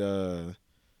these don't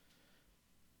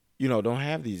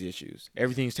have these issues.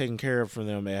 Everything's taken care of for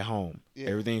them at home. Yeah.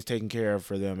 Everything's taken care of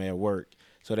for them at work.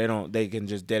 So they can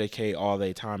just dedicate all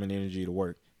their time and energy to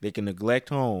work. They can neglect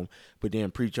home, but then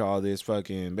preach all this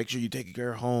fucking, make sure you take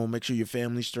care of home, make sure your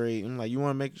family's straight. I'm like, you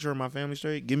want to make sure my family's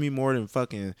straight? Give me more than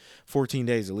fucking 14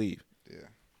 days of leave. Yeah.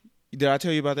 Did I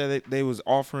tell you about that? They was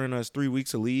offering us 3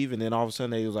 weeks of leave, and then all of a sudden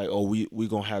they was like, oh, we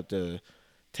going to have to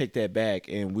take that back,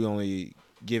 and we only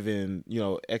given,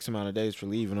 X amount of days for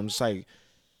leave. And I'm just like,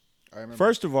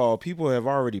 first of all, people have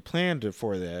already planned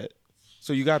for that.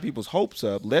 So you got people's hopes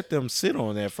up. Let them sit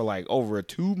on that for like over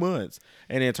 2 months,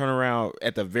 and then turn around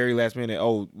at the very last minute.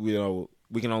 Oh,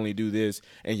 we can only do this,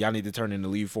 and y'all need to turn in the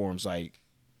leave forms like,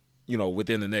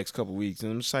 within the next couple weeks.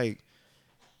 And I'm just like,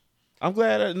 I'm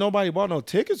glad that nobody bought no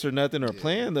tickets or nothing, or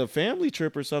planned the family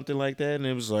trip or something like that. And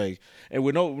it was like, and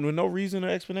with no reason or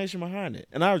explanation behind it.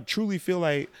 And I truly feel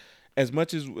like, as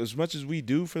much as we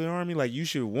do for the Army, like, you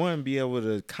should be able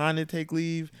to kind of take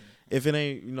leave. If it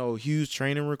ain't, huge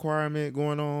training requirement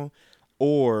going on,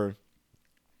 or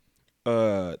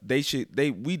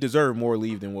we deserve more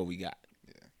leave than what we got.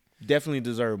 Yeah. Definitely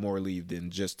deserve more leave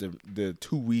than just the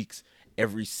 2 weeks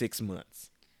every 6 months.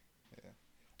 Yeah.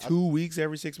 2 weeks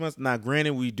every 6 months. Now,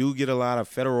 granted, we do get a lot of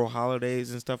federal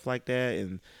holidays and stuff like that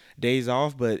and days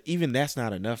off, but even that's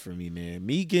not enough for me, man.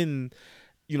 Me getting,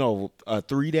 a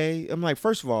 3-day, I'm like,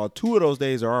 first of all, 2 of those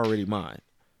days are already mine.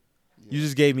 Yeah. You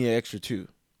just gave me an extra 2.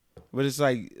 But it's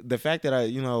like the fact that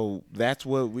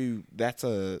that's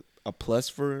a plus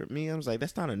for me. I was like,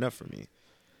 that's not enough for me.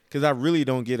 Because I really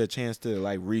don't get a chance to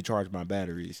like recharge my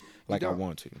batteries like I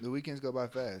want to. The weekends go by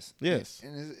fast. Yes.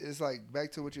 And it's like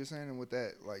back to what you're saying, and with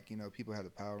that, like, people have the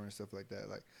power and stuff like that.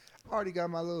 Like, I already got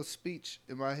my little speech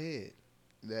in my head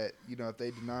that, if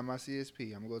they deny my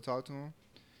CSP, I'm going to go talk to them.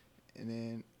 And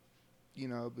then, be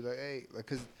like, hey, like,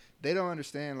 because they don't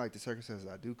understand, like, the circumstances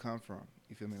I do come from.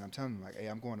 You feel me? And I'm telling them, like, hey,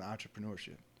 I'm going to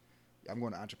entrepreneurship. I'm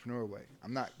going to entrepreneur way.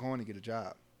 I'm not going to get a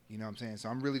job. You know what I'm saying? So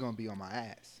I'm really going to be on my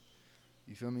ass.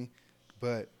 You feel me?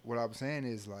 But what I'm saying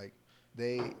is, like,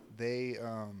 I'm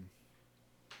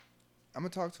going to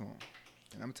talk to them.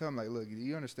 And I'm going to tell them, like, look, do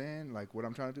you understand, like, what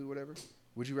I'm trying to do, whatever?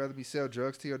 Would you rather sell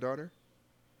drugs to your daughter?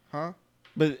 Huh?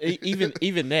 But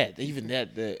even that,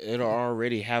 it'll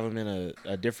already have them in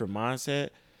a different mindset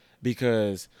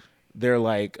because they're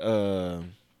like, well,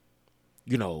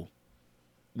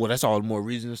 that's all the more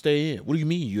reason to stay in. What do you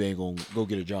mean you ain't going to go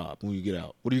get a job when you get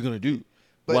out? What are you going to do?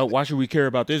 Why should we care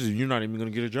about this if you're not even going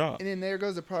to get a job? And then there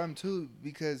goes the problem, too,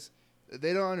 because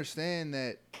they don't understand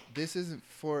that this isn't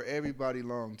for everybody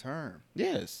long term.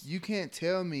 Yes. You can't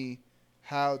tell me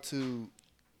how to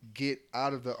get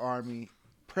out of the Army,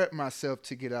 prep myself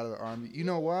to get out of the Army. You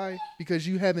know why? Because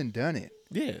you haven't done it.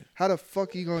 Yeah. How the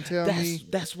fuck are you going to tell me?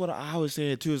 That's what I was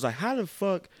saying, too. It's like, how the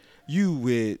fuck you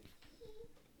with,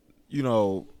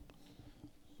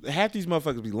 half these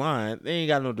motherfuckers be lying. They ain't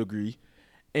got no degree.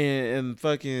 And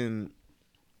fucking,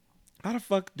 how the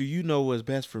fuck do you know what's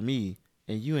best for me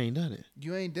and you ain't done it?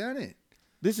 You ain't done it.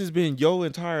 This has been your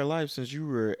entire life since you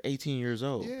were 18 years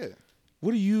old. Yeah.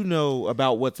 What do you know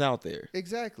about what's out there?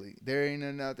 Exactly. There ain't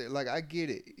nothing out there. Like, I get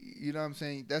it. You know what I'm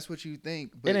saying? That's what you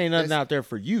think. But it ain't nothing out there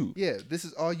for you. Yeah. This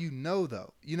is all you know,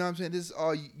 though. You know what I'm saying? This is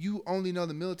all you only know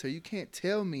the military. You can't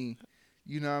tell me,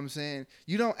 you know what I'm saying?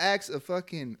 You don't ask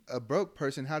a broke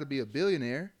person how to be a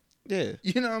billionaire. Yeah.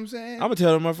 You know what I'm saying? I'm going to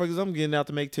tell them motherfuckers I'm getting out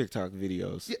to make TikTok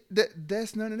videos. Yeah,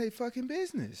 that's none of their fucking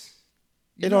business.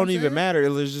 It don't even matter.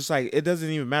 It's just like, it doesn't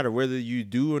even matter whether you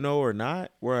do or know or not,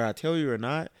 whether I tell you or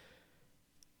not.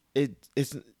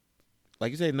 It's like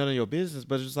you say, none of your business,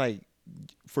 but it's like,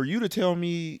 for you to tell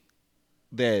me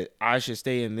that I should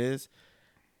stay in this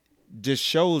just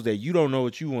shows that you don't know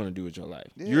what you want to do with your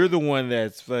life. Yeah. You're the one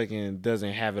that's fucking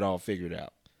doesn't have it all figured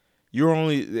out. You're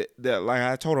only that, like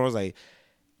I told her, I was like,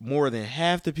 more than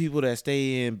half the people that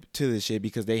stay in to this shit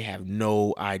because they have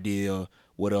no idea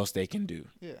what else they can do.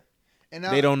 Yeah. And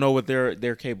they don't know what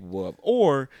they're capable of.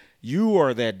 Or you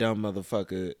are that dumb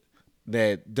motherfucker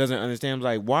that doesn't understand.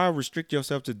 Like, why restrict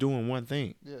yourself to doing one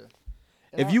thing? Yeah.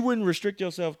 If you wouldn't restrict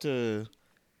yourself to,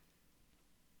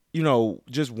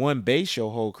 just one base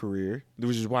your whole career,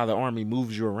 which is why the Army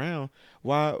moves you around,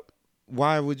 why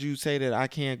would you say that I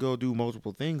can't go do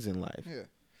multiple things in life? Yeah.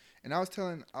 And I was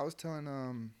telling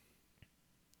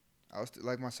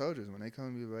like my soldiers when they come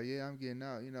to me like, yeah, I'm getting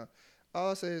out,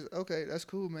 all I say is, okay, that's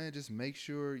cool, man. Just make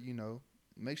sure you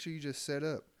just set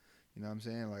up. You know what I'm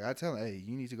saying? Like, I tell them, hey,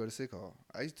 you need to go to sick hall.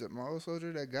 My old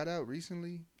soldier that got out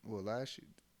recently, well, last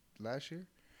year,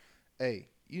 hey,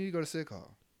 you need to go to sick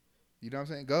hall. You know what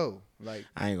I'm saying? Go. Like,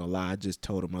 I ain't gonna lie, I just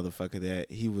told a motherfucker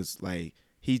that he was like,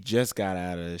 he just got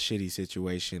out of a shitty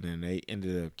situation and they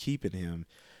ended up keeping him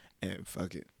and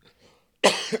fucking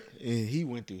and he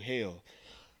went through hell.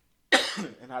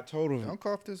 And I told him, don't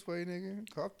cough this way, nigga.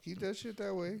 Keep that shit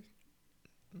that way.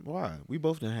 Why? We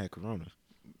both done had corona.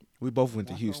 We both went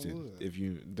to Houston, if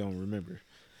you don't remember.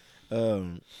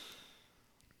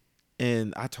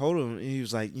 And I told him, and he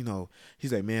was like,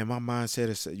 he's like, man, my mindset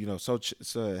is,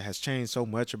 has changed so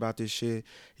much about this shit.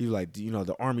 He was like,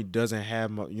 the Army doesn't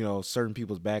have, certain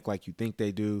people's back like you think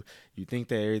they do. You think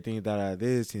that everything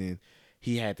this, and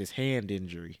he had this hand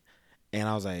injury. And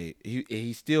I was like,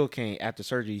 he still can't, after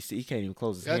surgery, he can't even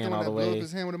close his hand all the way. Blew up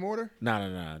his hand with a mortar?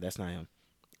 No, that's not him.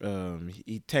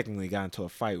 He technically got into a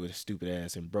fight with his stupid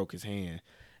ass and broke his hand,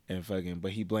 and fucking,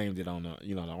 but he blamed it on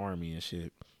the Army and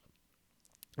shit.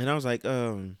 And I was like,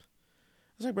 bro,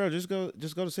 just go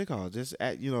to sick hall. Just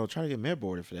try to get med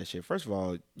boarded for that shit. First of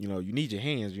all, you need your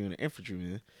hands. You're an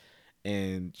infantryman.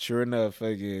 And sure enough,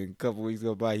 fucking a couple weeks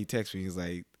go by, he texts me.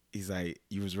 He's like,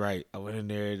 you was right. I went in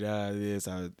there.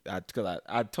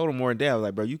 I told him more than that. I was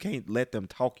like, bro, you can't let them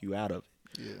talk you out of it.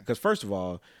 Yeah. Because first of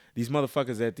all, these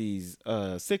motherfuckers at these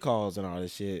sick halls and all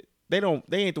this shit, they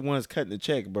ain't the ones cutting the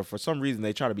check, but for some reason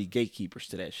they try to be gatekeepers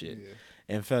to that shit. Yeah.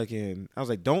 And fucking, I was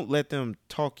like, don't let them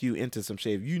talk you into some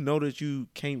shit. If you know that you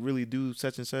can't really do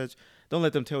such and such, don't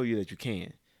let them tell you that you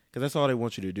can, because that's all they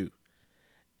want you to do.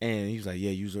 And he was like,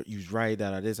 yeah, you was right,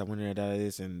 that this. I went in there, that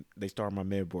this, and they started my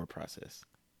med board process.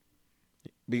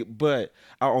 But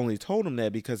I only told him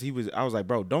that because I was like,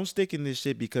 bro, don't stick in this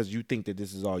shit because you think that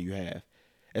this is all you have,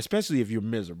 especially if you're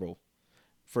miserable.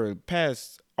 For the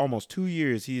past almost 2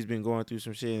 years, he's been going through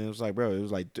some shit, and it was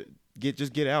like,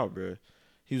 just get out, bro.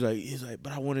 He's like,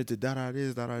 but I wanted to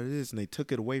this, and they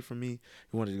took it away from me.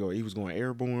 He wanted to go. He was going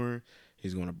airborne. He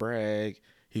was going to brag.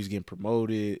 He was getting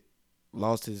promoted.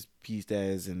 Lost his P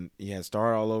status, and he had to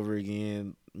start all over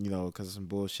again, because of some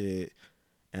bullshit.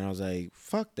 And I was like,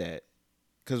 fuck that.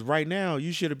 Because right now,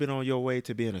 you should have been on your way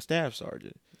to being a staff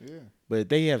sergeant. Yeah. But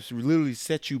they have literally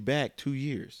set you back 2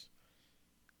 years.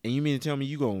 And you mean to tell me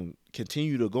you going to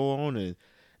continue to go on, and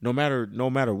no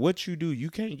matter what you do, you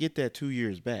can't get that 2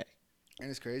 years back. And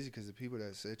it's crazy because the people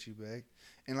that set you back,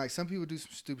 and like some people do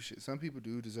some stupid shit. Some people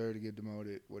do deserve to get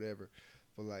demoted, whatever.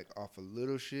 But like off of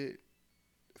little shit,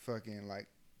 fucking like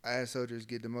I had soldiers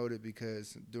get demoted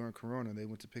because during Corona they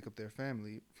went to pick up their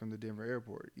family from the Denver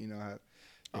airport. You know how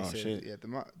they said shit. at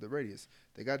the radius,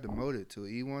 they got demoted to an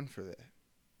E1 for that.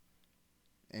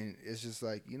 And it's just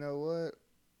like, you know what?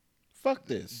 Fuck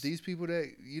this. These people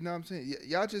that, you know what I'm saying?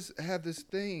 Y'all just have this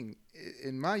thing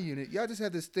in my unit. Y'all just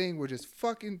have this thing where just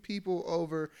fucking people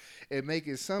over and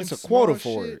making some It's a quota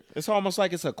small for shit, it. It's almost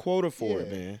like it's a quota for it,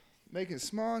 Yeah. man. making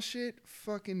small shit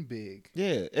fucking big.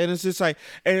 Yeah, and it's just like,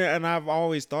 and I've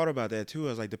always thought about that too. I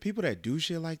was like, the people that do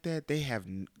shit like that, they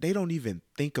don't even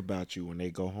think about you when they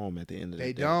go home at the end of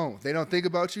the day. They don't think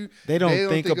about you. They don't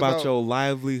think about your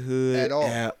livelihood at all.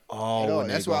 At all. When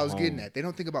That's they what go I was getting home. at. They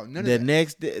don't think about none The of that.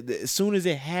 next day, as soon as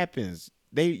it happens,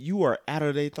 you are out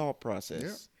of their thought process.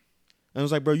 Yep. And I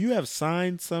was like, bro, you have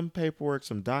signed some paperwork,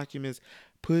 some documents,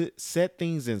 set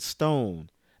things in stone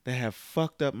that have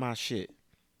fucked up my shit.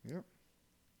 Yep.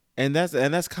 And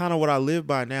that's kind of what I live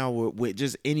by now with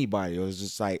just anybody. It was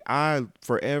just like, I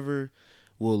forever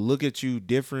will look at you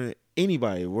different.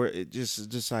 Anybody, where it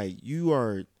just like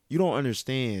you don't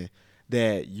understand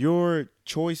that your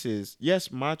choices,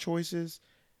 yes, my choices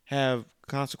have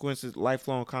consequences,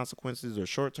 lifelong consequences or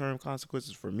short-term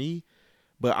consequences for me,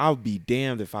 but I'll be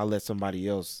damned if I let somebody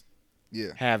else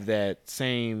have that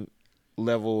same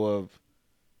level of,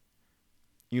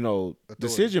 Authority.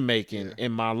 decision making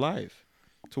in my life,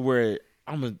 to where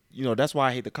that's why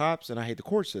I hate the cops and I hate the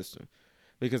court system,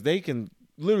 because they can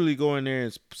literally go in there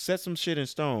and set some shit in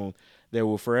stone that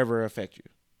will forever affect you.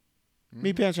 Mm-hmm.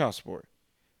 Me paying child support.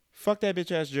 Fuck that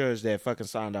bitch ass judge that fucking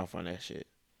signed off on that shit.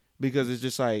 Because it's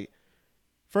just like,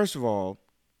 first of all,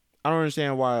 I don't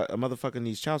understand why a motherfucker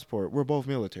needs child support. We're both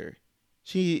military.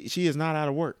 She is not out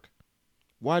of work.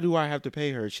 Why do I have to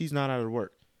pay her? She's not out of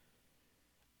work.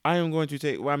 I am going to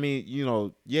take,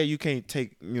 you can't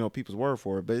take, people's word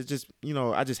for it, but it's just,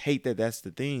 I just hate that that's the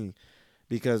thing,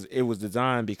 because it was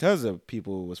designed because of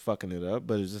people was fucking it up,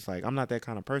 but it's just like, I'm not that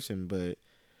kind of person, but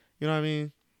you know what I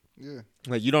mean? Yeah.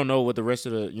 Like, you don't know what the rest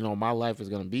of the, my life is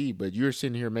going to be, but you're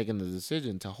sitting here making the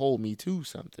decision to hold me to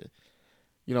something.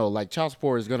 Like child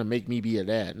support is going to make me be a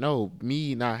dad. No,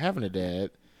 me not having a dad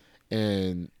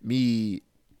and me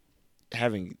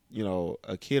having,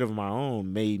 a kid of my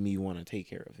own made me want to take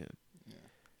care of him. Yeah.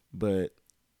 But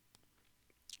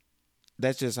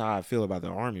that's just how I feel about the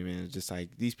Army, man. It's just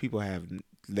like, these people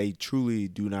they truly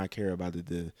do not care about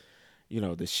the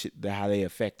shit, how they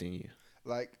affecting you.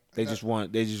 Like, they just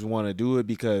want to do it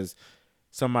because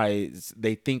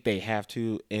they think they have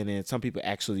to, and then some people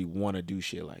actually want to do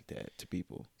shit like that to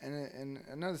people. And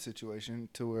another situation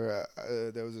to where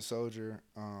there was a soldier,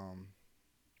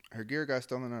 her gear got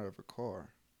stolen out of her car,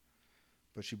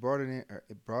 but she brought in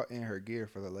her gear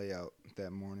for the layout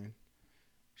that morning.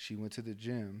 She went to the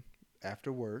gym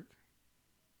after work.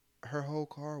 Her whole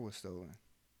car was stolen.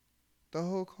 The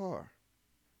whole car.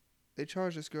 They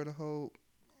charged this girl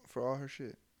for all her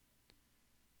shit.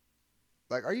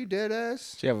 Like, are you dead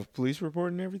ass? She have a police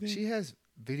report and everything? She has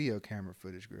video camera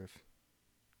footage, Griff,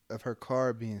 of her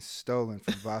car being stolen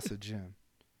from Vasa Gym.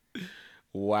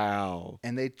 Wow.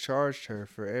 And they charged her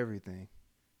for everything.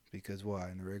 Because why?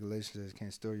 And the regulations says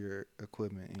can't store your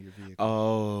equipment in your vehicle.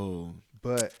 Oh.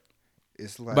 But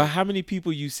it's like... But how many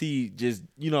people you see just,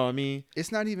 you know what I mean?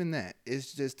 It's not even that.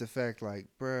 It's just the fact, like,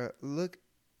 bruh, look,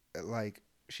 like,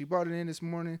 she brought it in this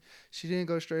morning. She didn't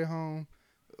go straight home.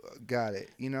 Got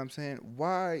it. You know what I'm saying?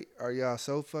 Why are y'all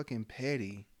so fucking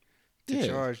petty to Yeah.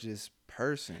 charge this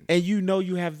person. And you know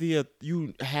you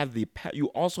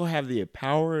also have the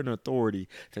power and authority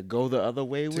to go the other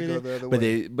way To with go it. the other But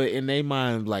way. but in their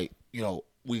mind, like,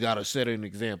 we gotta set an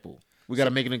example. We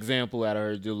gotta make an example out of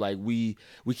her. Just like we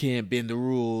can't bend the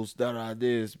rules,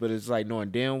 this. But it's like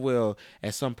knowing damn well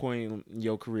at some point in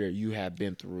your career you have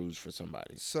bent the rules for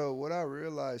somebody. So what I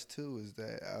realized too is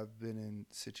that I've been in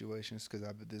situations because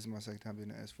this is my second time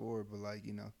being an S4, but like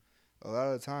a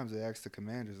lot of the times they ask the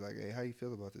commanders like, "Hey, how you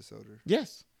feel about this soldier?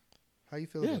 Yes. How you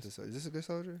feel about this soldier? Is this a good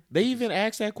soldier?" They even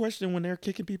ask that question when they're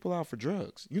kicking people out for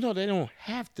drugs. They don't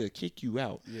have to kick you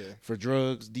out for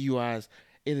drugs, DUIs.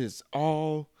 It is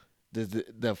all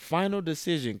the final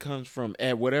decision comes from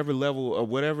at whatever level or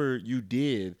whatever you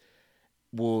did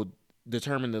will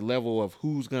determine the level of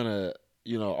who's gonna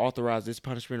authorize this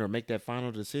punishment or make that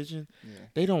final decision. Yeah.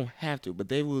 They don't have to, but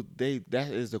they will. That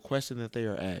is the question that they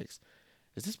are asked.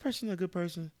 Is this person a good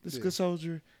person? This good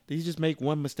soldier? Did he just make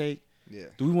one mistake? Yeah.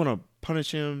 Do we want to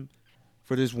punish him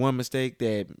for this one mistake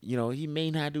that he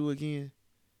may not do again?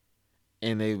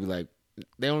 And they be like,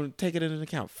 they don't take it into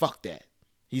account. Fuck that.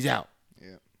 He's out.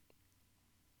 Yeah.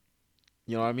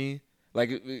 You know what I mean? Like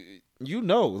like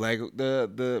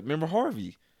the remember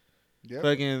Harvey? Yeah.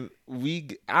 Fucking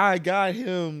I got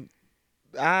him.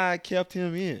 I kept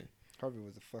him in. Harvey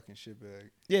was a fucking shitbag.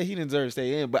 Yeah, he didn't deserve to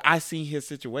stay in, but I seen his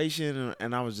situation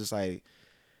and I was just like,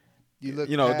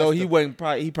 though he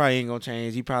probably ain't gonna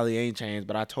change. He probably ain't changed.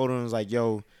 But I told him, I was like,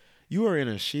 yo, you are in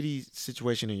a shitty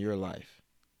situation in your life.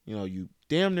 You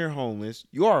damn near homeless.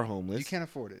 You are homeless. You can't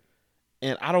afford it.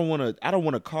 And I don't want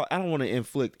to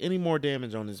inflict any more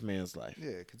damage on this man's life.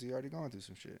 Yeah, because he already gone through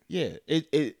some shit. Yeah,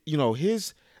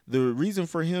 the reason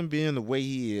for him being the way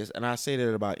he is, and I say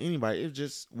that about anybody, it's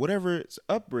just whatever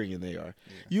upbringing they are.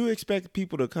 Yeah. You expect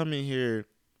people to come in here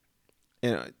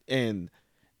and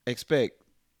expect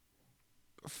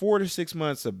 4 to 6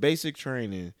 months of basic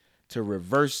training to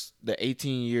reverse the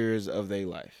 18 years of their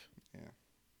life.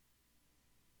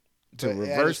 To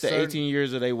reverse the 18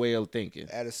 years of their way of thinking.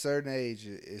 At a certain age,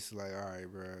 it's like, all right,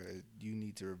 bro, you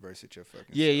need to reverse it your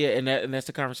fucking self. Yeah, and that's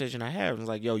the conversation I have. It's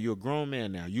like, yo, you're a grown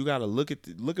man now. You got to look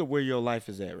at where your life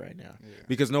is at right now. Yeah.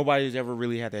 Because nobody's ever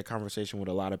really had that conversation with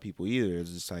a lot of people either.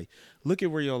 It's just like, look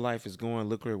at where your life is going.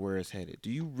 Look at where it's headed.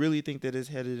 Do you really think that it's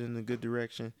headed in a good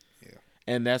direction? Yeah.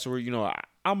 And that's where,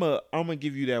 I'm gonna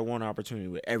give you that one opportunity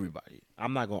with everybody.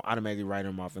 I'm not going to automatically write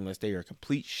them off unless they are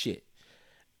complete shit.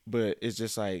 But it's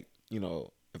just like,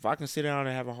 if I can sit down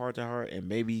and have a heart-to-heart and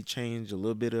maybe change a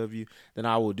little bit of you, then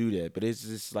I will do that. But it's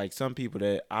just like some people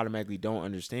that automatically don't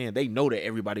understand. They know that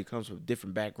everybody comes from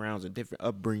different backgrounds and different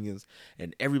upbringings,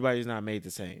 and everybody's not made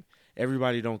the same.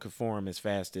 Everybody don't conform as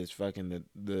fast as fucking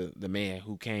the man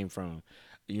who came from,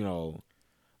 a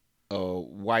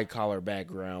white-collar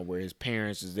background where his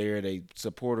parents is there, they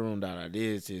supported him,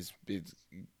 it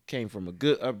came from a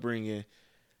good upbringing.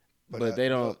 But they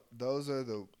don't. Those are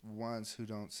the ones who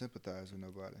don't sympathize with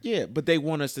nobody. Yeah, but they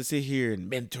want us to sit here and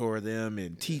mentor them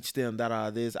and teach them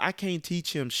this. I can't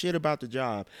teach him shit about the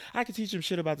job. I can teach him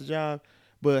shit about the job,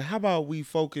 but how about we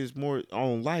focus more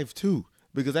on life too?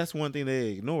 Because that's one thing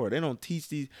they ignore. They don't teach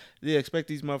these. They expect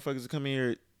these motherfuckers to come in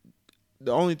here.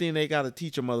 The only thing they got to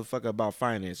teach a motherfucker about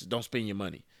finances, don't spend your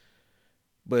money.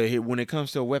 But when it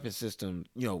comes to a weapon system,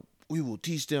 we will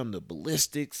teach them the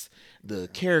ballistics, the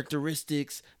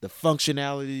characteristics, the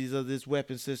functionalities of this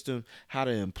weapon system, how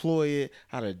to employ it,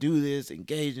 how to do this,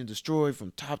 engage and destroy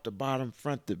from top to bottom,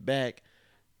 front to back,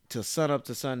 to sun up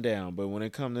to sundown. But when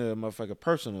it comes to a motherfucker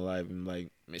personal life, I'm like,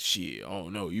 shit, I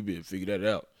don't know. You better figure that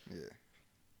out. Yeah.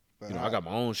 But I got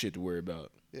my own shit to worry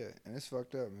about. Yeah, and it's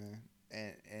fucked up, man.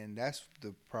 And that's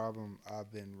the problem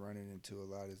I've been running into a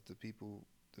lot is the people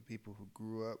who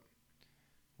grew up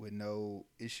with no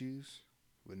issues,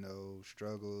 with no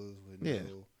struggles, with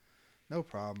no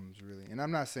problems really. And I'm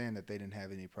not saying that they didn't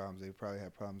have any problems. They probably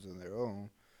had problems on their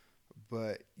own.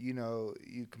 But,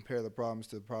 you compare the problems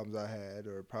to the problems I had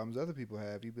or problems other people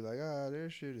have, you'd be like,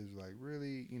 their shit is like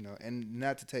really, and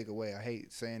not to take away. I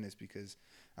hate saying this because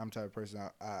I'm the type of person,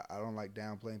 I don't like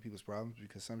downplaying people's problems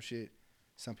because some shit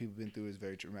some people been through is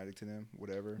very traumatic to them,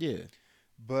 whatever. Yeah.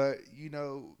 But,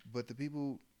 but the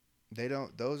people...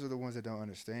 those are the ones that don't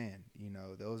understand,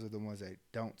 those are the ones that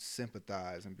don't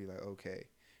sympathize and be like, okay,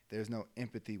 there's no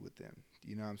empathy with them.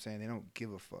 You know what I'm saying? They don't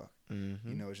give a fuck.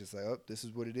 Mm-hmm. It's just like, oh, this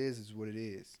is what it is. This is what it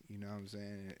is. You know what I'm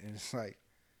saying? And it's like,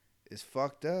 it's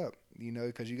fucked up,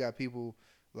 because you got people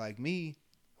like me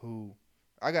who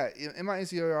I got in my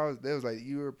NCO, they was like,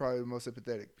 you were probably the most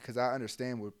sympathetic because I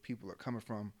understand where people are coming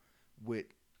from with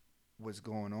what's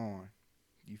going on.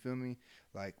 You feel me?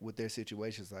 Like with their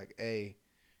situations, like, hey,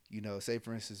 say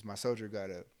for instance, my soldier got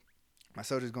a my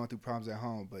soldiers going through problems at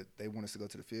home, but they want us to go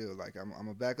to the field. Like I'm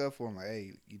gonna back up for them. Like,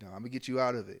 hey, I'm gonna get you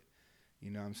out of it. You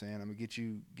know what I'm saying? I'm gonna get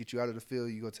you out of the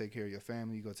field. You go take care of your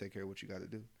family. You go take care of what you got to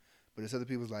do. But there's other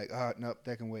people's like, nope,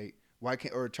 that can wait. Why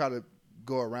can't or try to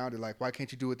go around it like, why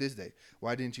can't you do it this day?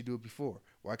 Why didn't you do it before?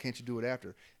 Why can't you do it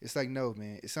after? It's like, no,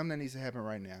 man. It's something that needs to happen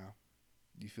right now.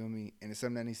 You feel me? And it's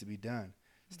something that needs to be done.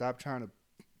 Stop trying to.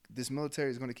 This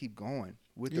military is gonna keep going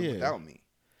with or without me.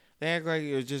 They act like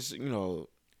it's just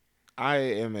I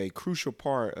am a crucial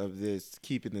part of this,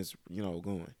 keeping this,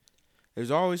 going.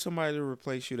 There's always somebody to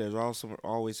replace you. There's also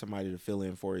always somebody to fill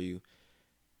in for you.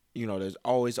 There's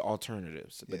always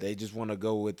alternatives, but they just want to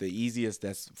go with the easiest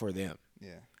that's for them.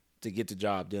 Yeah. To get the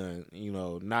job done.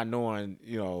 Not knowing,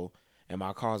 am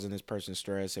I causing this person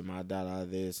stress? Am I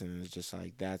this? And it's just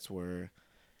like that's where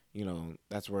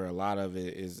a lot of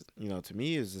it is. To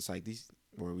me, is just like these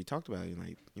where we talked about it.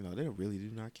 Like they really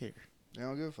do not care. They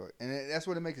don't give a fuck. And that's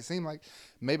what it makes it seem like.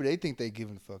 Maybe they think they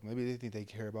giving a fuck. Maybe they think they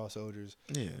care about soldiers.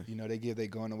 Yeah. They give they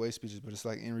going away speeches, but it's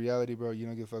like in reality, bro, you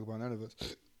don't give a fuck about none of us.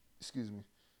 Excuse me.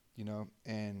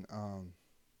 And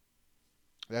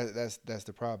that's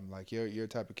the problem. Like your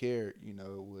type of care,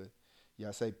 with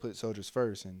y'all say put soldiers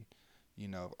first and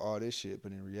all this shit,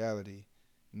 but in reality,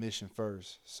 mission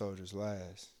first, soldiers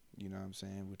last. You know what I'm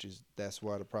saying? That's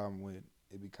why the problem with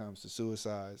it becomes the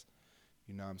suicides.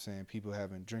 You know what I'm saying? People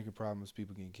having drinking problems,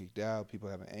 people getting kicked out, people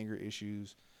having anger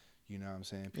issues. You know what I'm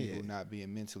saying? People not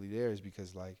being mentally there is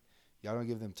because like y'all don't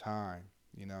give them time.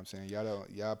 You know what I'm saying?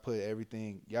 Y'all put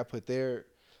everything,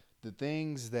 the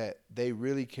things that they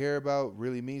really care about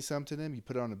really mean something to them. You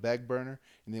put it on the back burner,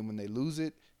 and then when they lose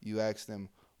it, you ask them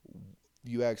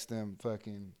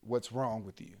fucking what's wrong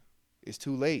with you. It's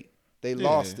too late. They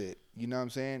lost it. You know what I'm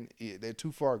saying? They're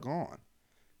too far gone.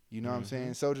 You know what I'm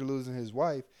saying? Soldier losing his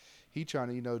wife. He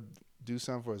trying to, do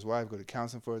something for his wife, go to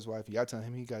counseling for his wife. Y'all telling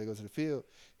him he got to go to the field.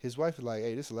 His wife is like,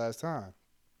 hey, this is the last time.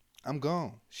 I'm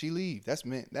gone. She leave. That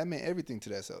meant everything to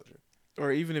that soldier.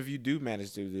 Or even if you do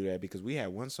manage to do that, because we had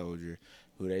one soldier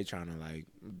who they trying to like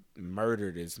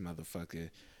murder this motherfucker.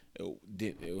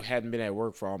 It hadn't been at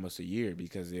work for almost a year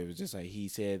because it was just like he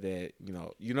said that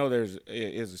there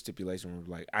is a stipulation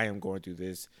where like I am going through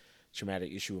this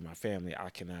traumatic issue with my family. I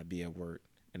cannot be at work,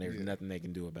 and there's nothing they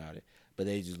can do about it. But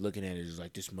they just looking at it just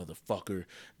like this motherfucker,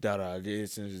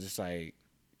 this, and it's just like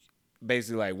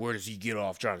basically like where does he get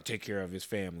off trying to take care of his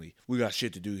family? We got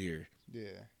shit to do here. Yeah,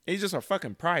 and he's just a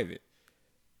fucking private.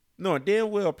 No,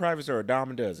 damn well privates are a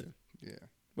dime a dozen. Yeah.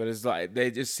 But it's like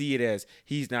they just see it as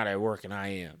he's not at work and I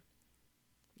am.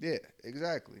 Yeah,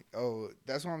 exactly. Oh,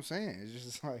 that's what I'm saying. It's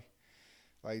just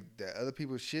like the other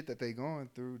people's shit that they going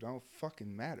through don't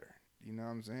fucking matter. You know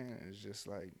what I'm saying? It's just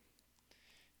like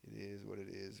it is what it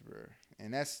is, bro.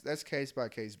 And that's case by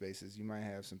case basis. You might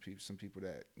have some people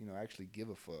that actually give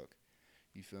a fuck.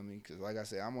 You feel me? Because like I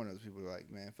said, I'm one of those people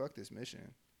like, man, fuck this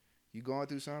mission. You going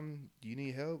through something? You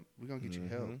need help? We're gonna get you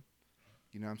help.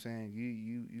 You know what I'm saying?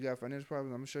 You got financial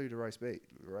problems, I'm gonna show you the right space,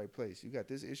 the right place. You got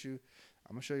this issue,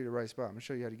 I'm gonna show you the right spot. I'm gonna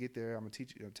show you how to get there. I'm gonna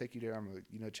teach you, take you there. I'm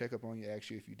gonna check up on you, ask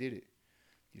you if you did it.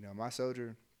 My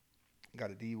soldier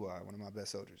got a DUI, one of my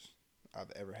best soldiers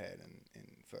I've ever had in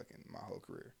fucking my whole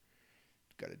career.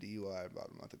 Got a DUI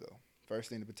about a month ago.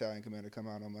 First thing the battalion commander come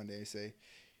out on Monday and say,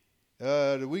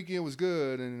 the weekend was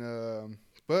good, and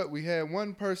but we had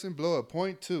one person blow a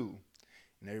 .2,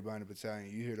 and everybody in the battalion,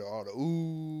 you hear all the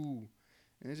ooh.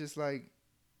 And it's just like,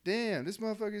 damn, this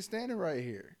motherfucker is standing right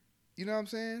here. You know what I'm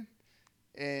saying?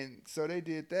 And so they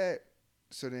did that.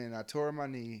 So then I tore my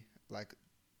knee like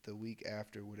the week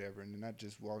after, whatever. And then I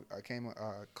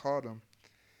called him,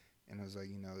 and I was like,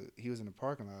 he was in the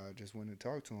parking lot. I just went and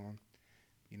talked to him.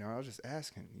 I was just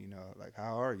asking, like,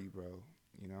 how are you, bro?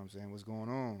 You know what I'm saying? What's going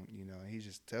on? And he's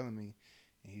just telling me,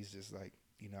 and he's just like,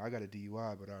 I got a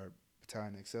DUI, but our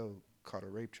battalion XL caught a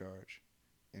rape charge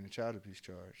and a child abuse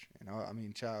charge,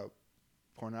 and child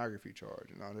pornography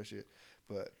charge and all that shit.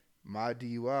 But my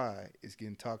DUI is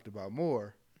getting talked about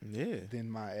more than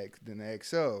the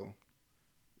XO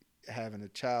having a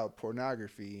child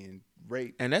pornography and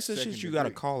rape. And that's the shit you got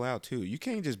to call out too. You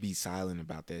can't just be silent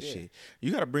about that shit.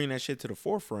 You got to bring that shit to the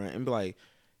forefront and be like,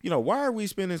 why are we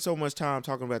spending so much time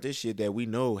talking about this shit that we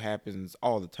know happens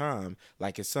all the time,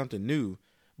 like it's something new?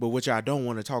 But what y'all don't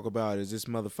want to talk about is this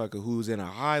motherfucker who's in a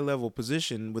high level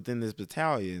position within this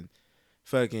battalion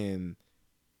fucking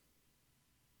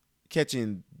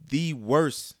catching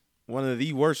one of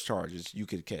the worst charges you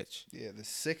could catch. Yeah, the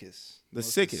sickest. The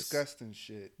sickest. Disgusting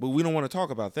shit. But we don't want to talk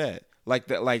about that. Why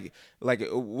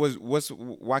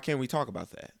can't we talk about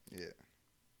that? Yeah.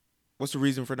 What's the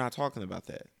reason for not talking about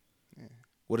that? Yeah.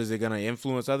 What, is it going to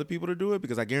influence other people to do it?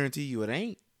 Because I guarantee you it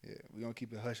ain't. Yeah, we gonna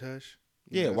keep it hush hush.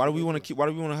 Yeah, That's what they do. why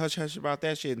do we want to hush hush about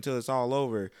that shit until it's all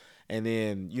over, and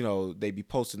then they be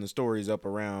posting the stories up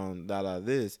around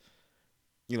this,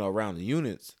 around the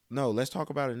units. No, let's talk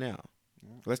about it now.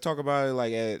 Yeah. Let's talk about it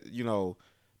like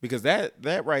because that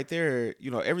right there,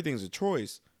 everything's a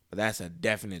choice, but that's a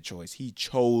definite choice. He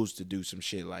chose to do some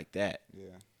shit like that.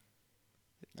 Yeah.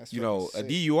 That's A sick.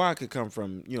 DUI could come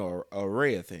from an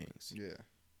array of things. Yeah.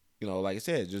 Like I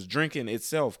said, just drinking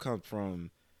itself comes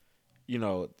from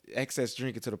excess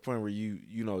drinking to the point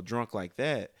where drunk like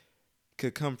that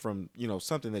could come from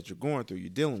something that you're going through, you're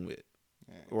dealing with,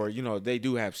 Yeah. or they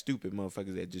do have stupid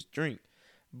motherfuckers that just drink,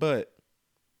 but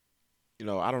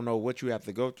I don't know what you have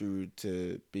to go through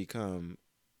to become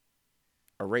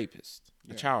a rapist,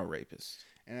 a child rapist.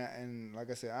 And like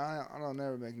I said, I don't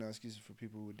never make no excuses for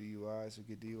people with DUIs or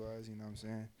get DUIs. You know what I'm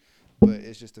saying? But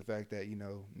it's just the fact that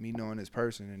me knowing this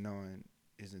person and knowing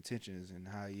his intentions and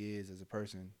how he is as a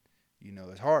person,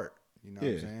 it's hard. You know what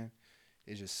I'm saying?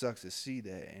 It just sucks to see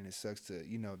that, and it sucks to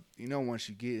once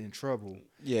you get in trouble.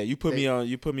 Yeah, you put me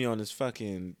on this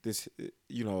fucking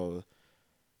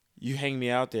you hang me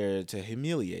out there to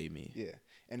humiliate me. Yeah,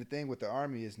 and the thing with the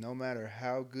Army is, no matter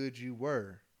how good you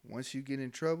were, once you get in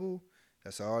trouble,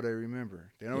 that's all they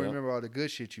remember. They don't remember all the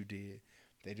good shit you did.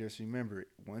 They just remember it.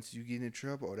 Once you get in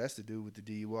trouble, oh, that's the dude with the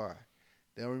DUI.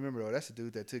 They don't remember, oh, that's the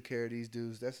dude that took care of these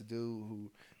dudes. That's the dude who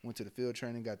went to the field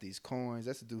training, got these coins.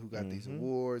 That's the dude who got these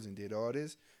awards and did all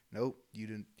this. Nope,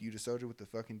 you the soldier with the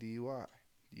fucking DUI.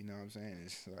 You know what I'm saying?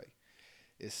 It's like,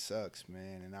 it sucks,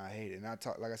 man, and I hate it. And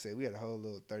like I said, we had a whole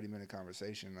little 30-minute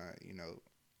conversation.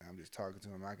 I'm just talking to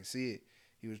him. I can see it.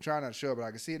 He was trying not to show it, but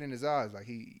I could see it in his eyes. Like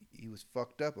he was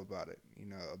fucked up about it.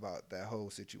 About that whole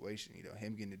situation.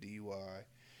 Him getting the DUI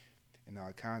and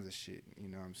all kinds of shit. You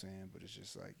know what I'm saying? But it's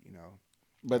just like,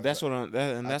 But that's what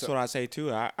what I say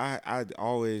too. I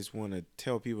always want to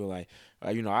tell people like,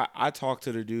 I talked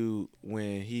to the dude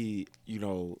when he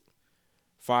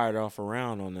fired off a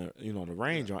round on the the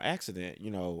range on accident.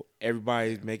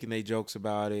 Everybody's making their jokes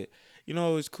about it.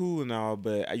 It's cool and all,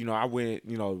 but I went.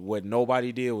 What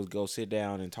nobody did was go sit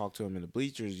down and talk to him in the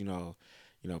bleachers.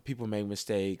 People make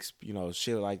mistakes.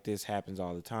 Shit like this happens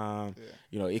all the time.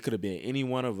 Yeah. It could have been any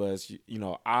one of us.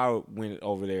 I went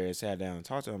over there and sat down and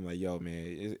talked to him like, yo,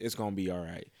 man, it's gonna be all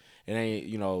right. It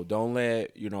ain't, don't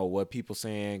let, what people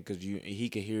saying, because he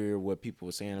could hear what people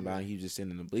were saying about him. He was just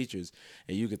sitting in the bleachers,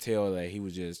 and you could tell that he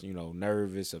was just,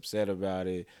 nervous, upset about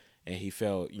it, and he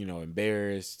felt,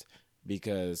 embarrassed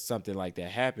because something like that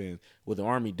happened. What the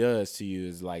Army does to you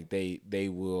is like they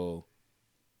will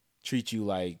treat you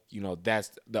like,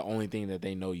 that's the only thing that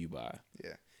they know you by.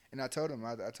 Yeah. And I told him,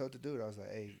 I told the dude, I was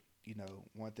like, hey,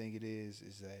 one thing it is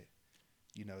that,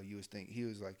 you was he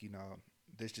was like,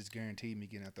 this just guaranteed me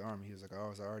getting out the Army. He was like, I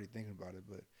was already thinking about it,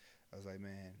 but I was like,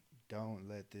 man, don't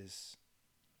let this.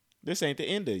 This ain't the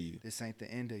end of you. This ain't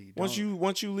the end of you. Once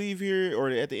you leave here, or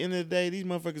at the end of the day, these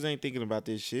motherfuckers ain't thinking about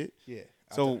this shit. Yeah.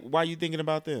 So why you thinking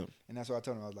about them? And that's what I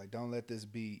told him. I was like, don't let this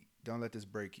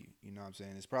break you. You know what I'm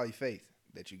saying? It's probably faith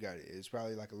that you got it. It's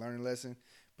probably like a learning lesson,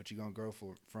 but you're gonna grow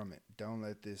from it. Don't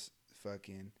let this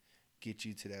fucking get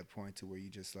you to that point to where you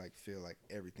just like feel like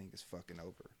everything is fucking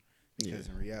over. Because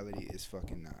in reality, it's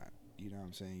fucking not. You know what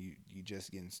I'm saying? You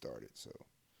just getting started. So,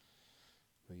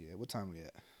 but yeah, what time we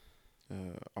at?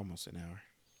 Almost an hour.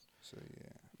 So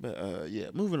yeah.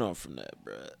 But moving on from that,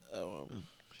 bro.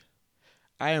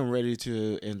 I am ready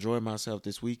to enjoy myself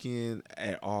this weekend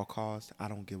at all costs. I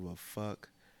don't give a fuck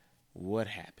what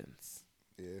happens.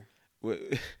 Yeah.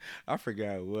 I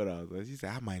forgot what I was. He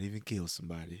said I might even kill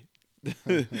somebody.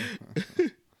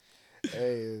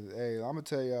 Hey, I'm gonna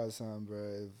tell y'all something,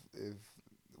 bro. If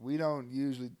we don't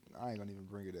usually, I ain't gonna even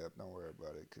bring it up. Don't worry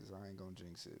about it, cause I ain't gonna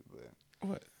jinx it. But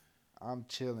what? I'm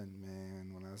chilling,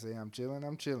 man. When I say I'm chilling,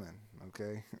 I'm chilling.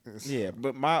 Okay. Yeah,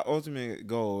 but my ultimate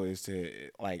goal is to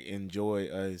like enjoy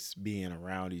us being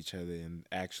around each other and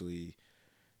actually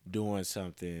doing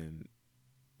something.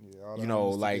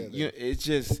 Yeah,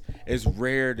 it's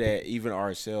rare that even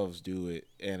ourselves do it,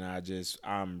 and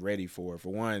I'm ready for it. For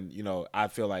one, I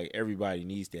feel like everybody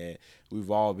needs that. We've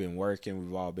all been working,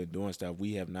 we've all been doing stuff.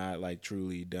 We have not like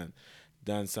truly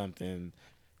done something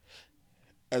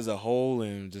as a whole,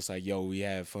 and just like, yo, we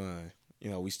have fun.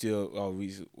 We still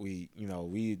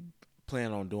we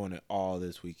plan on doing it all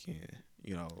this weekend.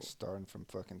 Starting from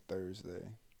fucking Thursday.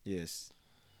 Yes.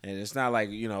 And it's not like,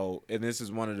 and this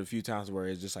is one of the few times where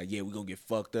it's just like, yeah, we're going to get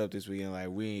fucked up this weekend.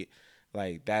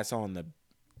 Like, that's on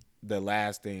the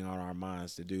last thing on our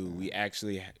minds to do. We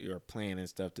actually are planning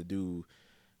stuff to do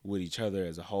with each other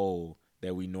as a whole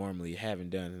that we normally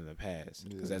haven't done in the past.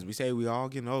 Because as we say, we all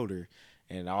getting older.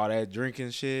 And all that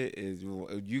drinking shit is,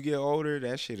 you get older,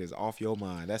 that shit is off your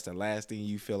mind. That's the last thing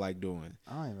you feel like doing.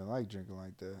 I don't even like drinking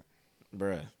like that.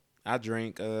 Bruh. I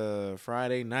drank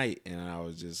Friday night, and I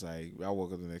was just like, I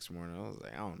woke up the next morning. I was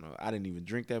like, I don't know. I didn't even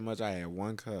drink that much. I had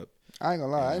 1 cup. I ain't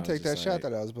gonna lie, And I I didn't was take that just shot like-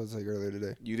 that I was supposed to take earlier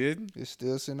today. You didn't? It's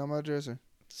still sitting on my dresser.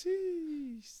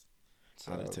 Jeez.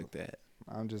 So I done took that.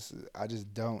 I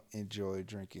just don't enjoy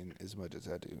drinking as much as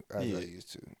I do, as Yeah. I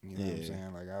used to. You know what I'm Yeah.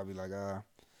 saying? Like, I'll be like,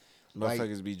 Like-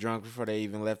 Motherfuckers be drunk before they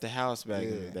even left the house back in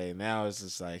the Yeah. day. Now it's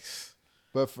just like,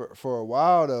 But for a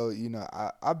while though, you know,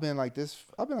 I've been like this.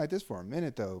 I've been like this for a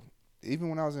minute though. Even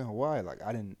when I was in Hawaii, like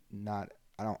I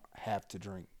don't have to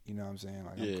drink. You know what I'm saying?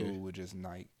 Like Yeah. I'm cool with just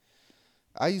like.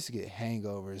 I used to get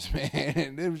hangovers, man.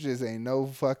 And it just ain't no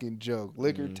fucking joke.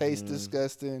 Liquor tastes Mhm.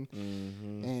 disgusting,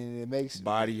 mm-hmm. and it makes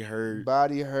Body hurt.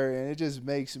 body hurt, and it just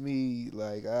makes me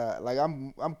like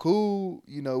I'm cool,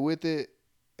 you know, with it,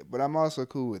 but I'm also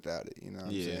cool without it. You know what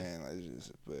I'm Yeah. saying? Like, it's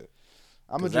just, but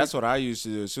I'm Cause that's what I used to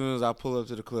do. As soon as I pull up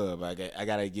to the club, I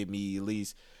gotta get me at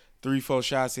least 3-4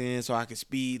 shots in so I can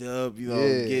speed up, you know,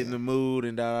 Yeah. get in the mood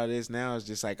and all this. Now it's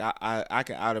just like I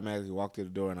can automatically walk through the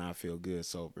door and I feel good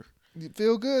sober.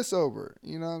 feel good sober.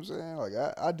 You know what I'm saying? Like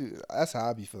I do. That's how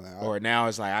I be feeling. Or now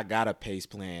it's like I got a pace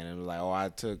plan and like, oh, I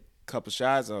took a couple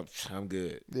shots, I'm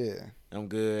good. Yeah. I'm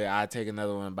good. I take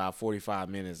another one in about 45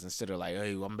 minutes instead of like,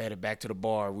 hey, I'm better back to the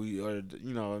bar. Or you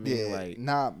know what I mean? Yeah.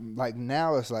 Like, Like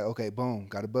now it's like, okay, boom,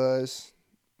 got a buzz.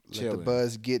 Let the Chilling.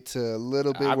 buzz get to a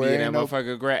little bit I be where in that ain't no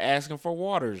motherfucker asking for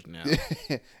waters now.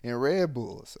 and Red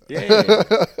Bulls.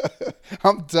 Yeah.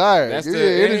 I'm tired. That's Give the me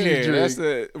an energy yeah, drink. that's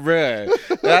the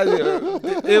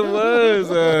bruh. It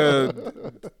was.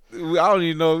 I don't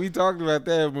even know. We talked about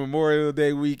that Memorial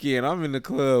Day weekend. I'm in the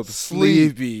club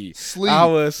sleepy. Sleep. I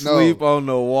was No. sleep on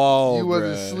the wall. You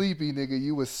wasn't bruh. sleepy, nigga.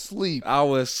 You was sleep. I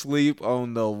was asleep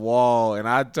on the wall, and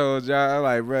I told y'all, I'm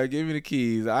like, bro, give me the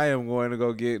keys. I am going to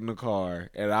go get in the car,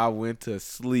 and I went to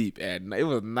sleep it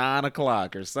was 9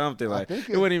 o'clock or something. Like think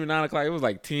it wasn't even 9 o'clock. It was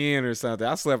like 10 or something.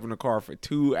 I slept in the car for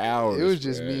 2 hours. It was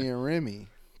just bruh. me and Remy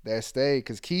that stayed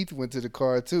because Keith went to the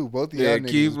car too. Both of y'all Yeah, niggas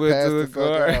Keith was went passed to the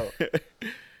the fuck out.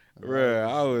 Bruh,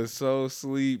 I was so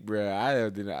asleep,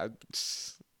 bruh.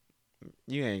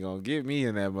 You ain't gonna get me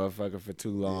in that motherfucker for too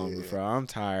long Yeah. before I'm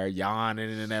tired, yawning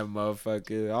in that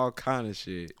motherfucker, all kind of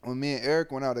shit. When me and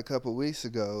Eric went out a couple weeks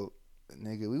ago,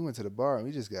 nigga, we went to the bar and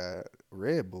we just got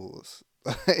Red Bulls.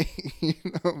 Like, you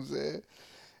know what I'm saying?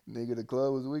 Nigga, the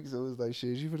club was weak, so it was like,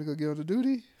 shit, you finna go get on the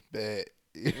duty? Bet.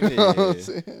 You know what I'm Yeah.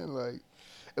 saying? Like,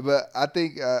 but I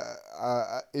think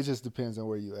it just depends on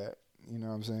where you at. You know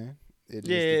what I'm saying? It just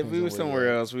Yeah, if depends we on were where you somewhere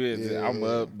at. else, I'm Yeah.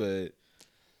 up, but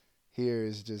Here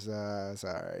it's just it's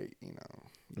all right, you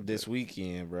know. this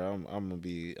weekend, bro, I'm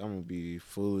gonna be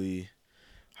fully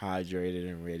hydrated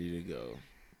and ready to go.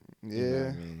 Yeah, You know what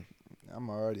I mean? I'm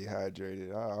already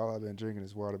hydrated. All I've been drinking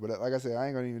is water. But like I said, I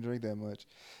ain't gonna even drink that much.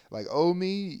 Like old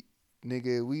me,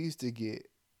 nigga, we used to get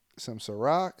some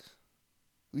Ciroc.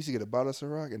 We used to get a bottle of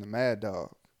Ciroc and a Mad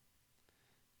Dog.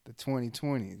 The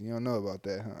 2020. You don't know about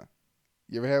that, huh?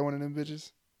 You ever had one of them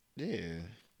bitches? Yeah.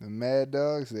 The Mad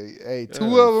Dogs.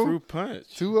 Two of them. Fruit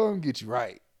punch. Two of them get you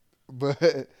right.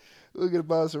 But we'll get a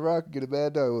bottle of Ciroc, get a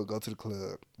Mad Dog, we'll go to the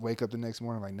club. Wake up the next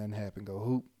morning like nothing happened. Go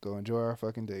hoop. Go enjoy our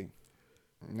fucking day.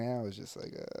 Now it's just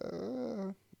like,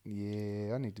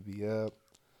 yeah, I need to be up.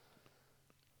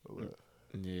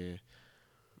 Yeah.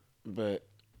 But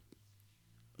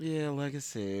yeah, like I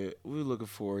said, we're looking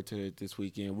forward to it this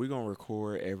weekend. We're gonna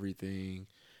record everything,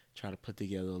 try to put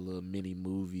together a little mini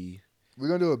movie. We're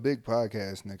gonna do a big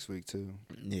podcast next week too.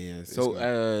 Yeah. So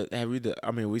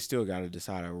we still gotta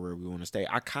decide on where we wanna stay.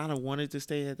 I kinda wanted to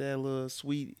stay at that little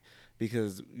suite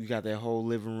because you got that whole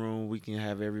living room. We can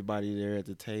have everybody there at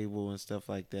the table and stuff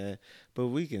like that. But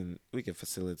we can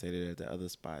facilitate it at the other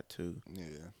spot too.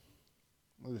 Yeah.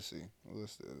 We'll see. We'll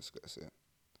still discuss it.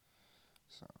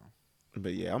 So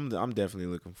But yeah, I'm definitely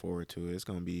looking forward to it.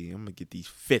 I'm gonna get these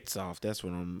fits off. That's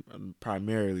what I'm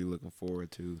primarily looking forward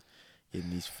to.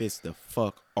 Getting these fits the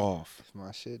fuck off. if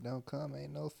my shit don't come,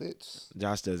 ain't no fits.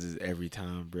 Josh does this every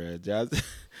time, bruh.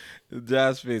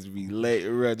 Josh fits be late,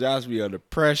 bruh. Josh be under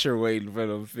pressure waiting for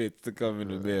them fits to come in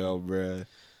the mail, bruh.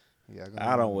 Yeah,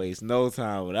 I don't waste no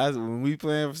time. When we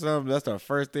playing for something, that's the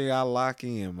first thing I lock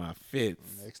in, my fits.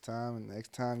 Next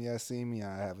time y'all see me,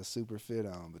 I have a super fit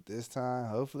on. But this time,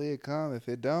 hopefully it come. If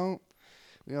it don't,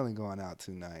 we only going out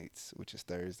 2 nights, which is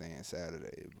Thursday and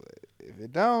Saturday. But if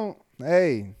it don't,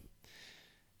 hey,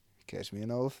 catch me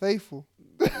in Old Faithful.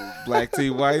 Black tea,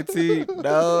 white tea.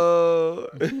 No.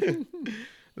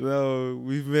 No,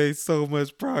 we've made so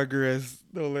much progress.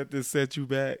 Don't let this set you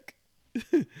back.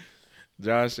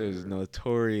 Josh is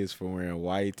notorious for wearing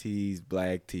white tees,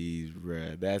 black tees,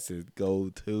 bruh. That's his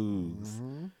go-tos.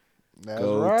 That's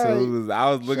right. I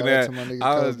was looking Shout out at, to my nigga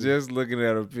I was Kobe. just looking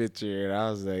at a picture and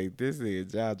I was like, this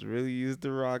nigga Josh really used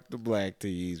to rock the black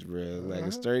tees, bruh. Like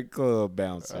a straight club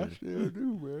bouncer. I still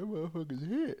do, man. Motherfuckers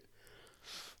hit.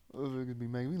 Motherfuckers be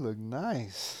making me look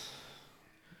nice.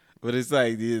 But it's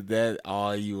like, is that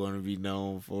all you want to be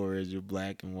known for is your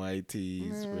black and white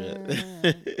tees, bruh?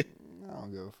 I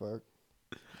don't give a fuck.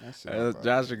 That's it.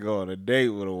 Josh should go on a date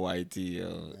with a white tee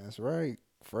on. That's right.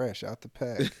 Fresh out the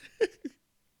pack.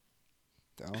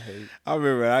 Don't hate. I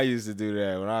remember I used to do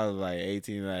that when I was like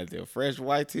 18, 19. Fresh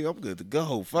white tee, I'm good to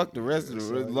go. Fuck the rest of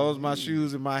the, as long as my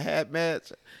shoes and my hat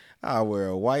match, I wear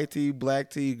a white tee,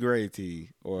 black tee, gray tee,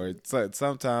 or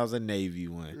sometimes a navy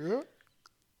one. Yep.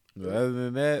 But other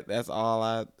than that, that's all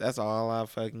I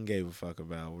fucking gave a fuck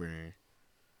about wearing.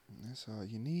 That's all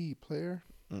you need, player.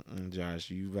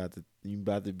 Josh, you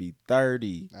about to be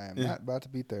 30. I am not about to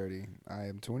be 30. I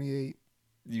am 28.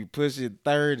 You pushing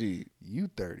 30. You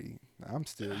 30. I'm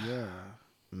still young.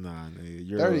 Nah, nigga,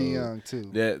 you're 30 old. young too.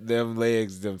 Them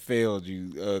legs them failed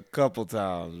you a couple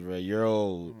times, bro. You're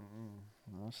old.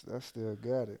 I still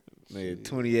got it. Nigga,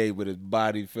 28, but his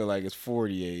body feel like it's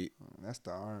 48. That's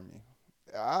the army.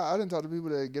 I didn't talk to people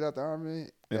that get out the army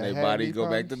And their body go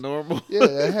back to normal.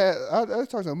 Yeah, I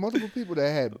talked to multiple people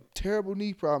that had terrible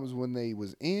knee problems when they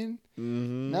was in.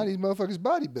 Mm-hmm. Now these motherfuckers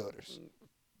bodybuilders.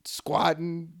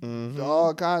 Squatting,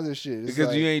 all kinds of shit. It's because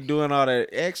like, you ain't doing all that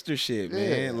extra shit,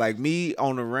 man. Yeah. Like me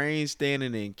on the range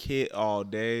standing in kit all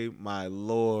day, my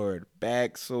lord,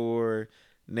 back sore,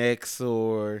 neck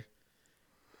sore,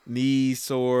 knees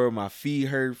sore, my feet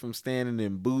hurt from standing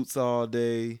in boots all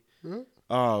day. Huh?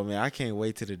 Oh man, I can't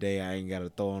wait till the day I ain't gotta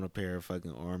throw on a pair of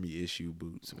fucking army issue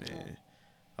boots, man.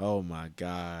 Oh my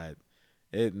god,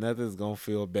 nothing's gonna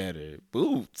feel better.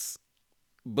 Boots.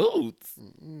 I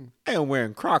am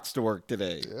wearing Crocs to work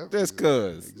today. Yep, Just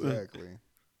cause. Exactly.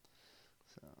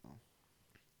 So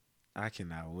I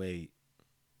cannot wait.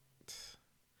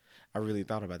 I really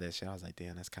thought about that shit. I was like,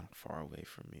 damn, that's kind of far away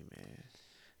from me, man.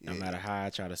 No matter how I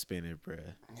try to spin it, bruh.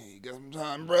 you got some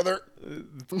time, brother.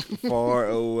 Far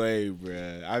away,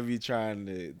 bruh. I be trying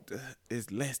to.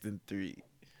 It's less than 3.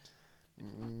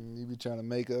 You be trying to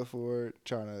make up for it,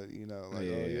 trying to, oh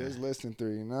yeah, Yeah. it's less than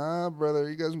 3. Nah, brother,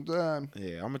 you got some time.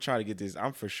 Yeah, I'm gonna try to get this.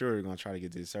 I'm for sure gonna try to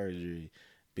get this surgery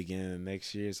beginning of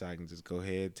next year, so I can just go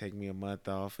ahead, take me a month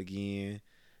off again,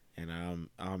 and I'm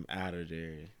out of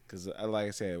there. Cause like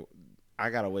I said,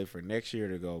 I gotta wait for next year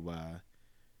to go by.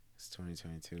 It's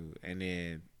 2022, and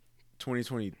then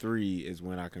 2023 is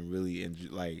when I can really enjoy.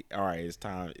 Like, all right, it's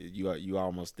time. You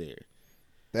almost there.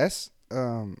 That's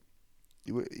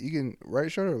you can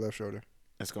right shoulder or left shoulder.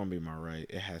 That's gonna be my right.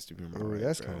 It has to be my Oh, right.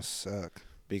 that's bro. gonna suck.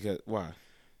 Because why?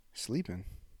 Sleeping.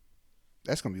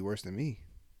 That's gonna be worse than me.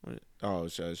 Oh,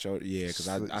 shoulder. Yeah, because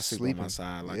I sleep on my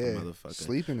side like a motherfucker.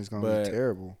 Sleeping is gonna be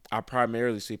terrible. I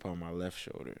primarily sleep on my left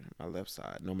shoulder, my left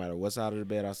side. No matter what side of the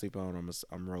bed I sleep on,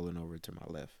 I'm rolling over to my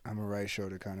left. I'm a right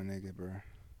shoulder kind of nigga, bro.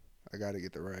 I gotta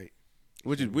get the right.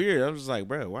 Which is weird. I was just like,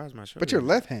 bro, why is my shoulder? But you're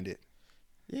left-handed.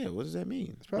 Yeah, what does that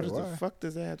mean? That's probably What why. the fuck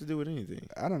does that have to do with anything?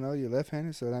 I don't know. You're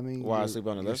left-handed, so I mean. Why I sleep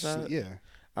on the left side? Yeah.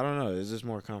 I don't know. It's just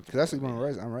more comfortable. Because I sleep on the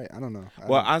right. I'm right. I don't know.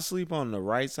 I sleep on the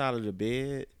right side of the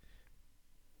bed,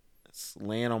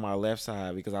 laying on my left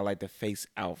side because I like to face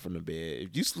out from the bed.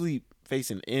 If you sleep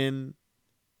facing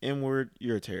inward,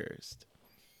 you're a terrorist.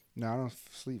 No, I don't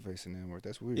sleep facing inward.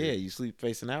 That's weird. Yeah, you sleep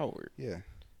facing outward. Yeah.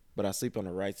 But I sleep on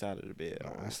the right side of the bed.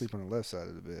 I sleep on the left side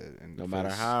of the bed. And No matter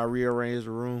how I rearrange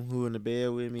the room, who in the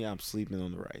bed with me, I'm sleeping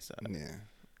on the right side. Yeah.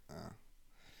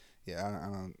 I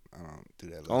don't do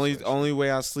that. Only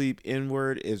way I sleep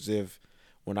inward is if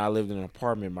when I lived in an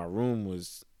apartment,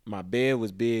 my bed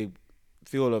was big,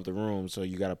 filled up the room, so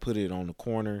you got to put it on the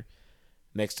corner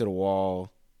next to the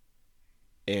wall,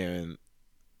 and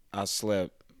I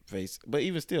slept but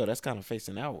even still, that's kind of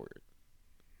facing outward.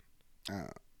 I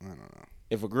don't know.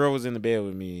 If a girl was in the bed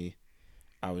with me,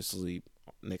 I would sleep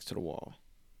next to the wall.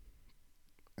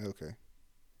 Okay.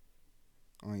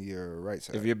 On your right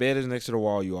side. If your bed is next to the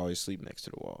wall, you always sleep next to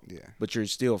the wall. Yeah. But you're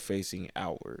still facing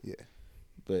outward. Yeah.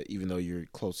 But even though you're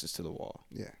closest to the wall.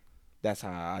 Yeah. That's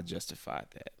how I justified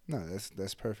that. No,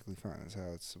 that's perfectly fine. That's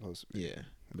how it's supposed to be. Yeah.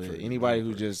 But anybody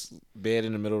who just bed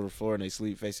in the middle of the floor and they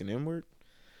sleep facing inward,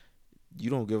 you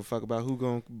don't give a fuck about who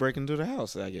gonna break into the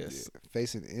house, I guess. Yeah.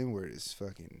 Facing inward is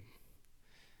fucking.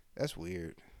 That's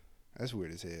weird. That's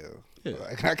weird as hell. Yeah.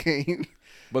 Like I can't.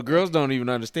 But girls don't even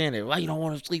understand it. Why you don't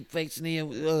want to sleep facing in?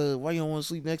 Why you don't want to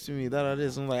sleep next to me?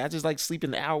 This. I'm like, I just like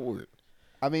sleeping outward.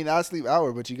 I mean, I sleep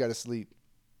outward, but you got to sleep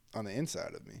on the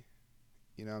inside of me.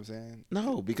 You know what I'm saying?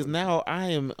 No, because now I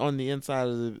am on the inside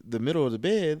of the middle of the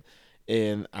bed,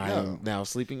 and I am No. now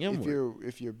sleeping inward.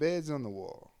 If your bed's on the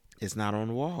wall, It's not on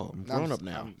the wall. I'm grown up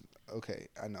now. Okay,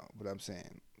 I know, but I'm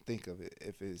saying, think of it.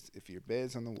 If your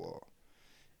bed's on the wall,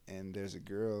 and there's a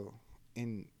girl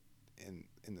in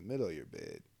the middle of your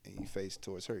bed, and you face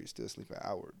towards her, you're still sleeping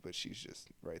outward, but she's just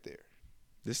right there.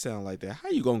 This sound like that. How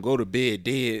you gonna go to bed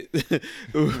dead,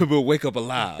 but wake up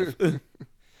alive?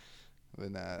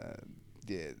 But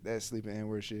yeah, that sleeping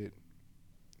inward shit,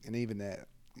 and even that,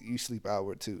 you sleep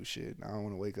outward too. Shit, I don't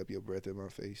want to wake up your breath in my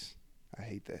face. I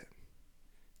hate that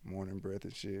morning breath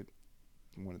and shit.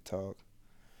 I want to talk.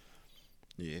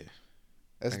 Yeah,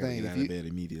 That's I the gotta thing. get out of bed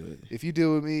immediately. If you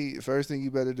deal with me, the first thing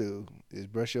you better do is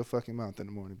brush your fucking mouth in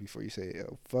the morning before you say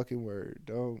a fucking word.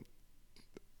 Don't.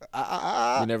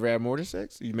 You never had morning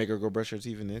sex? You make her go brush her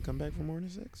teeth and then come back for morning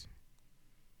sex?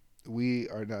 We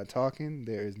are not talking.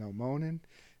 There is no moaning.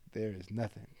 There is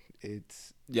nothing.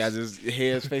 It's just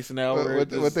heads facing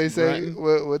outward. what they say.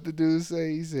 Grunting. What the dude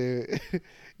say?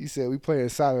 He said we playing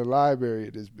silent library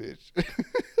in this bitch.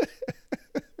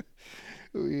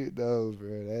 We know,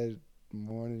 bro. That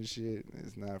morning shit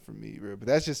is not for me, bro. But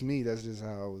that's just me. That's just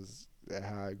how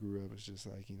I grew up. It's just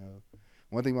like,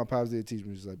 one thing my pops did teach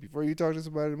me was like, before you talk to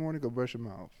somebody in the morning, go brush your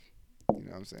mouth. You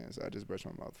know what I'm saying? So I just brush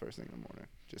my mouth first thing in the morning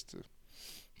just to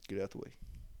get it out the way.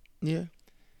 Yeah.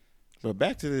 But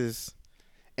back to this.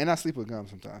 And I sleep with gum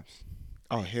sometimes.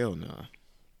 Oh, hell no.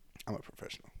 I'm a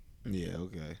professional. Yeah,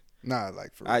 okay. Nah,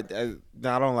 like for I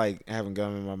don't like having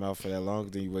gum in my mouth for that long.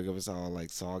 Then you wake up, it's all like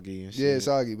soggy and shit. yeah, it's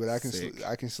soggy, but I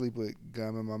can sleep with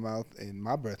gum in my mouth and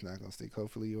my breath not gonna stink.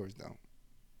 Hopefully yours don't.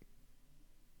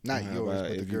 Not yours,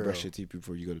 but if the girl. you brush your teeth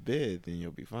before you go to bed, then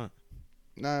you'll be fine.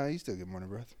 Nah, you still get morning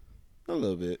breath. A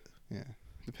little bit. Yeah,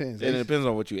 depends. And it depends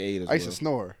on what you ate as well. I used to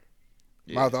snore.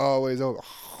 Yeah. Mouth always open.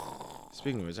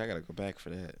 Speaking of which, I gotta go back for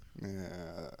that.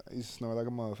 Yeah, I used to snore like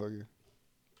a motherfucker.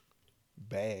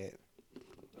 Bad.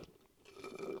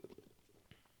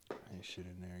 Ain't shit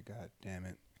in there. God damn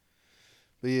it.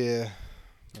 But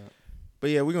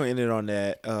yeah. We're gonna end it on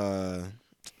that.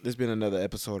 This has been another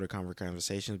episode of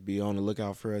Conversations. Be on the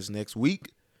lookout for us next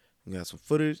week. We got some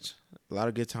footage, a lot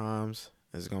of good times.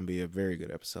 It's gonna be a very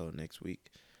good episode next week.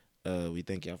 We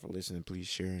thank y'all for listening. Please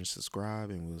share and subscribe,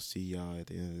 and we'll see y'all at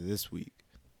the end of this week.